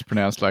German and it's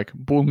pronounced like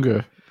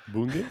Bunge?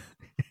 Bunge?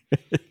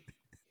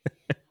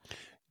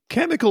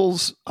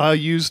 Chemicals are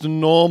used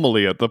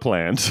normally at the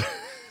plant.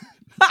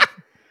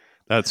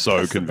 That's so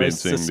That's the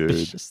most convincing, dude.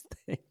 suspicious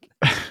thing.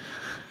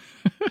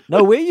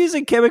 No, we're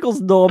using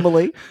chemicals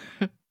normally.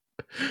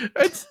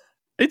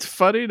 It's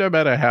funny no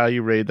matter how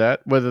you read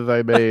that, whether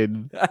they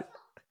mean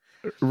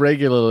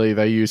regularly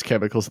they use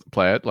chemicals at the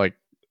plant, like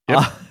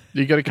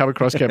you're going to come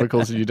across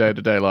chemicals in your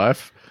day-to-day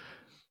life,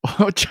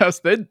 or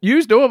just they're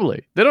used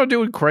normally. They're not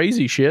doing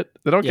crazy shit.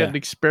 They're not getting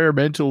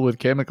experimental with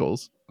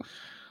chemicals.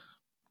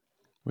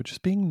 We're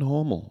just being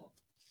normal.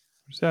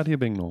 We're just out here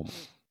being normal.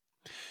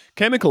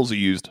 Chemicals are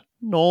used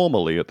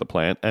normally at the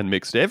plant and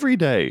mixed every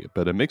day,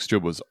 but a mixture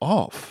was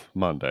off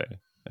Monday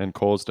and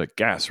caused a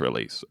gas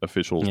release,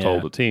 officials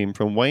told a team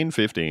from Wayne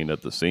 15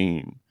 at the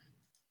scene.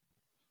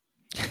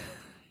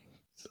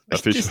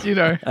 Just,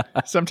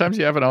 sometimes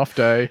you have an off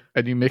day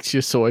and you mix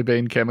your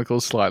soybean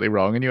chemicals slightly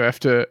wrong and you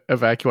have to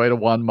evacuate a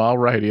 1 mile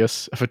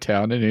radius of a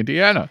town in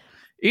Indiana.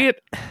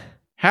 It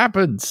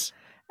happens.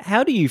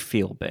 How do you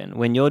feel, Ben,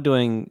 when you're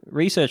doing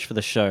research for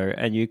the show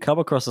and you come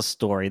across a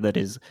story that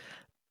is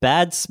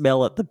bad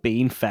smell at the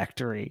bean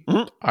factory,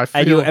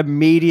 and you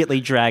immediately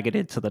drag it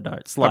into the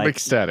notes? I'm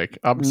ecstatic.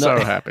 I'm so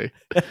happy.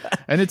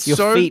 And it's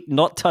your feet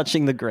not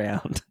touching the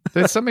ground.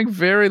 There's something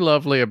very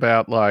lovely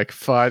about like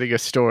finding a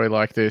story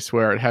like this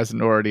where it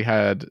hasn't already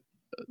had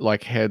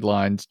like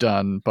headlines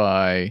done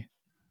by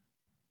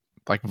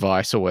like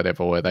Vice or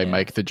whatever, where they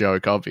make the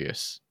joke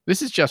obvious.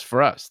 This is just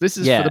for us. This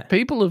is for the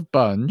people of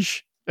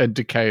Bunge and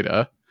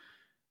Decatur,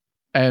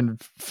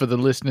 and for the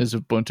listeners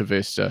of Bunta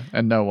Vista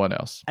and no one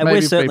else. And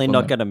we're certainly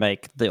not going to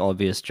make the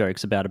obvious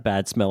jokes about a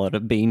bad smell at a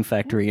bean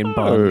factory in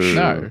Bunge.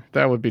 No,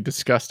 that would be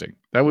disgusting.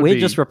 We're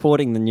just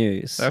reporting the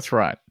news. That's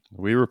right.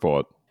 We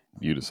report.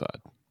 You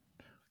decide.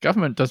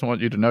 Government doesn't want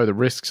you to know the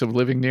risks of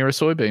living near a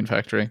soybean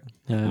factory.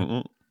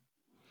 Yeah.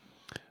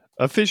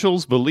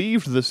 Officials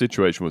believed the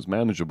situation was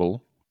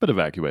manageable, but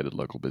evacuated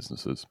local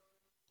businesses.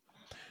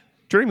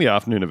 During the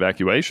afternoon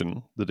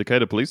evacuation, the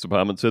Decatur Police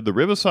Department said the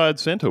Riverside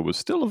Center was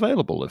still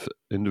available if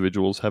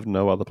individuals have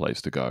no other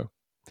place to go.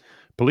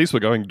 Police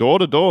were going door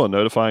to door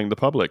notifying the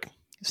public.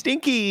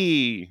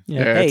 Stinky!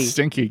 Yeah, it's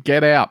stinky.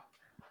 Get out.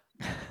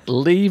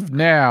 Leave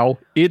now.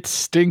 It's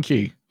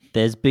stinky.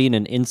 There's been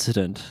an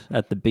incident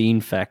at the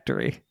bean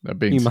factory. A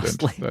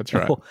Beancident. That's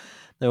right.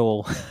 They're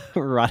all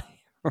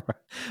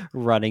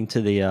running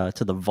to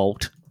the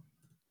vault.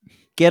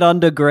 Get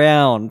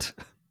underground.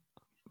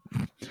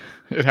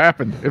 It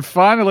happened. It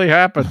finally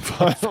happened.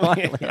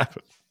 Finally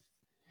happened.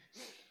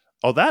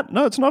 Oh,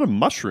 no, it's not a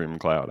mushroom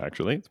cloud,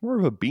 actually. It's more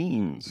of a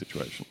bean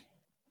situation.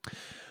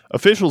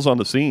 Officials on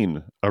the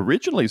scene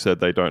originally said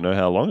they don't know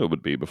how long it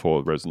would be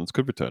before residents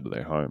could return to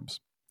their homes.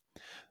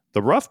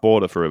 The rough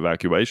border for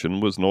evacuation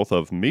was north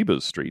of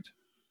Meebers Street,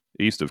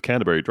 east of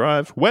Canterbury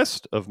Drive,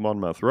 west of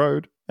Monmouth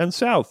Road, and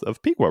south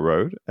of Pequot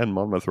Road and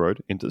Monmouth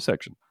Road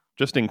intersection.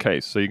 just in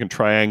case, so you can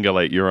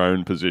triangulate your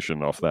own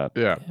position off that.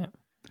 Yeah.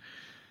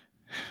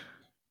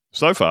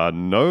 So far,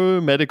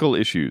 no medical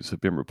issues have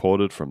been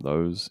reported from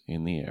those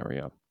in the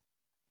area.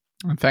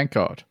 And thank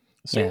God.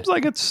 Seems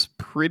like it's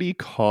pretty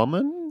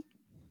common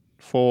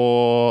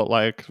for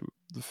like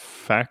the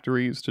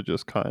factories to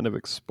just kind of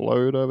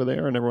explode over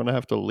there and everyone to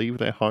have to leave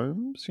their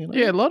homes, you know?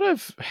 Yeah, a lot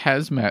of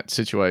hazmat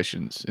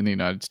situations in the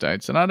United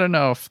States. And I don't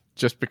know if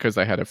just because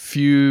they had a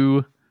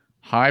few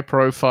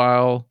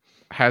high-profile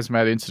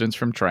hazmat incidents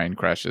from train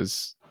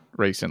crashes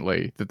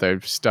recently that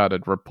they've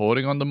started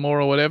reporting on them more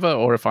or whatever,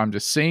 or if I'm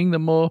just seeing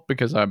them more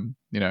because I'm,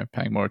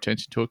 paying more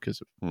attention to it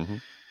because of,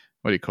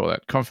 what do you call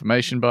that?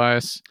 Confirmation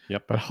bias.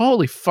 Yep. But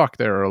holy fuck,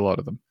 there are a lot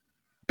of them.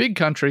 Big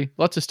country,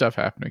 lots of stuff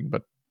happening.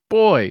 But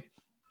boy,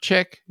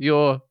 check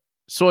your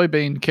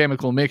soybean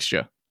chemical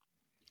mixture.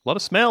 A lot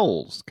of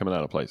smells coming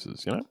out of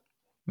places, you know?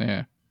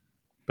 Yeah.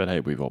 But hey,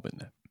 we've all been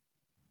there.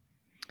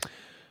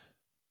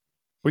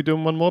 We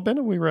doing one more, Ben,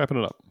 or are we wrapping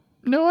it up?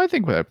 No, I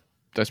think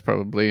that's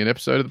probably an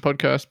episode of the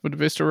podcast Buena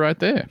Vista right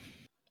there.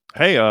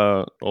 Hey,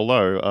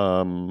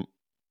 although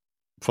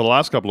for the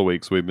last couple of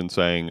weeks we've been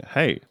saying,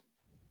 hey,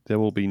 there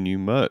will be new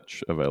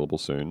merch available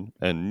soon,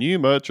 and new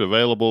merch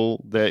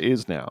available there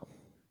is now.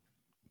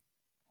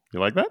 You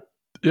like that?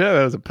 Yeah,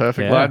 that was a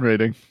perfect line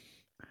reading.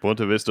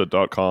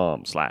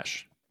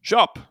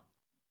 BuentaVista.com/shop.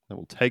 That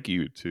will take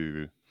you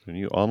to the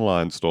new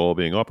online store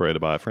being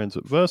operated by our friends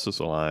at Versus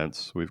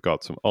Alliance. We've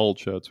got some old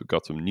shirts, we've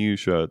got some new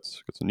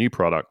shirts, we've got some new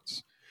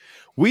products.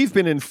 We've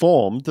been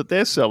informed that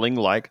they're selling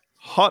like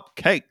hot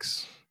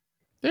cakes.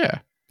 Yeah,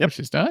 which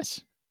is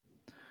nice.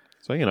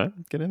 So,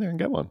 get in there and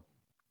get one.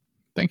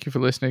 Thank you for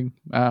listening.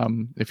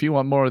 If you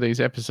want more of these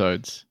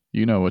episodes,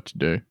 you know what to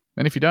do.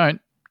 And if you don't,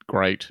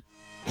 great.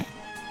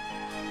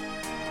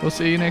 We'll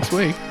see you next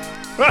week.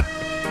 Bye.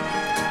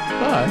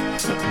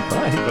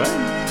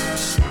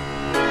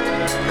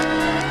 Bye.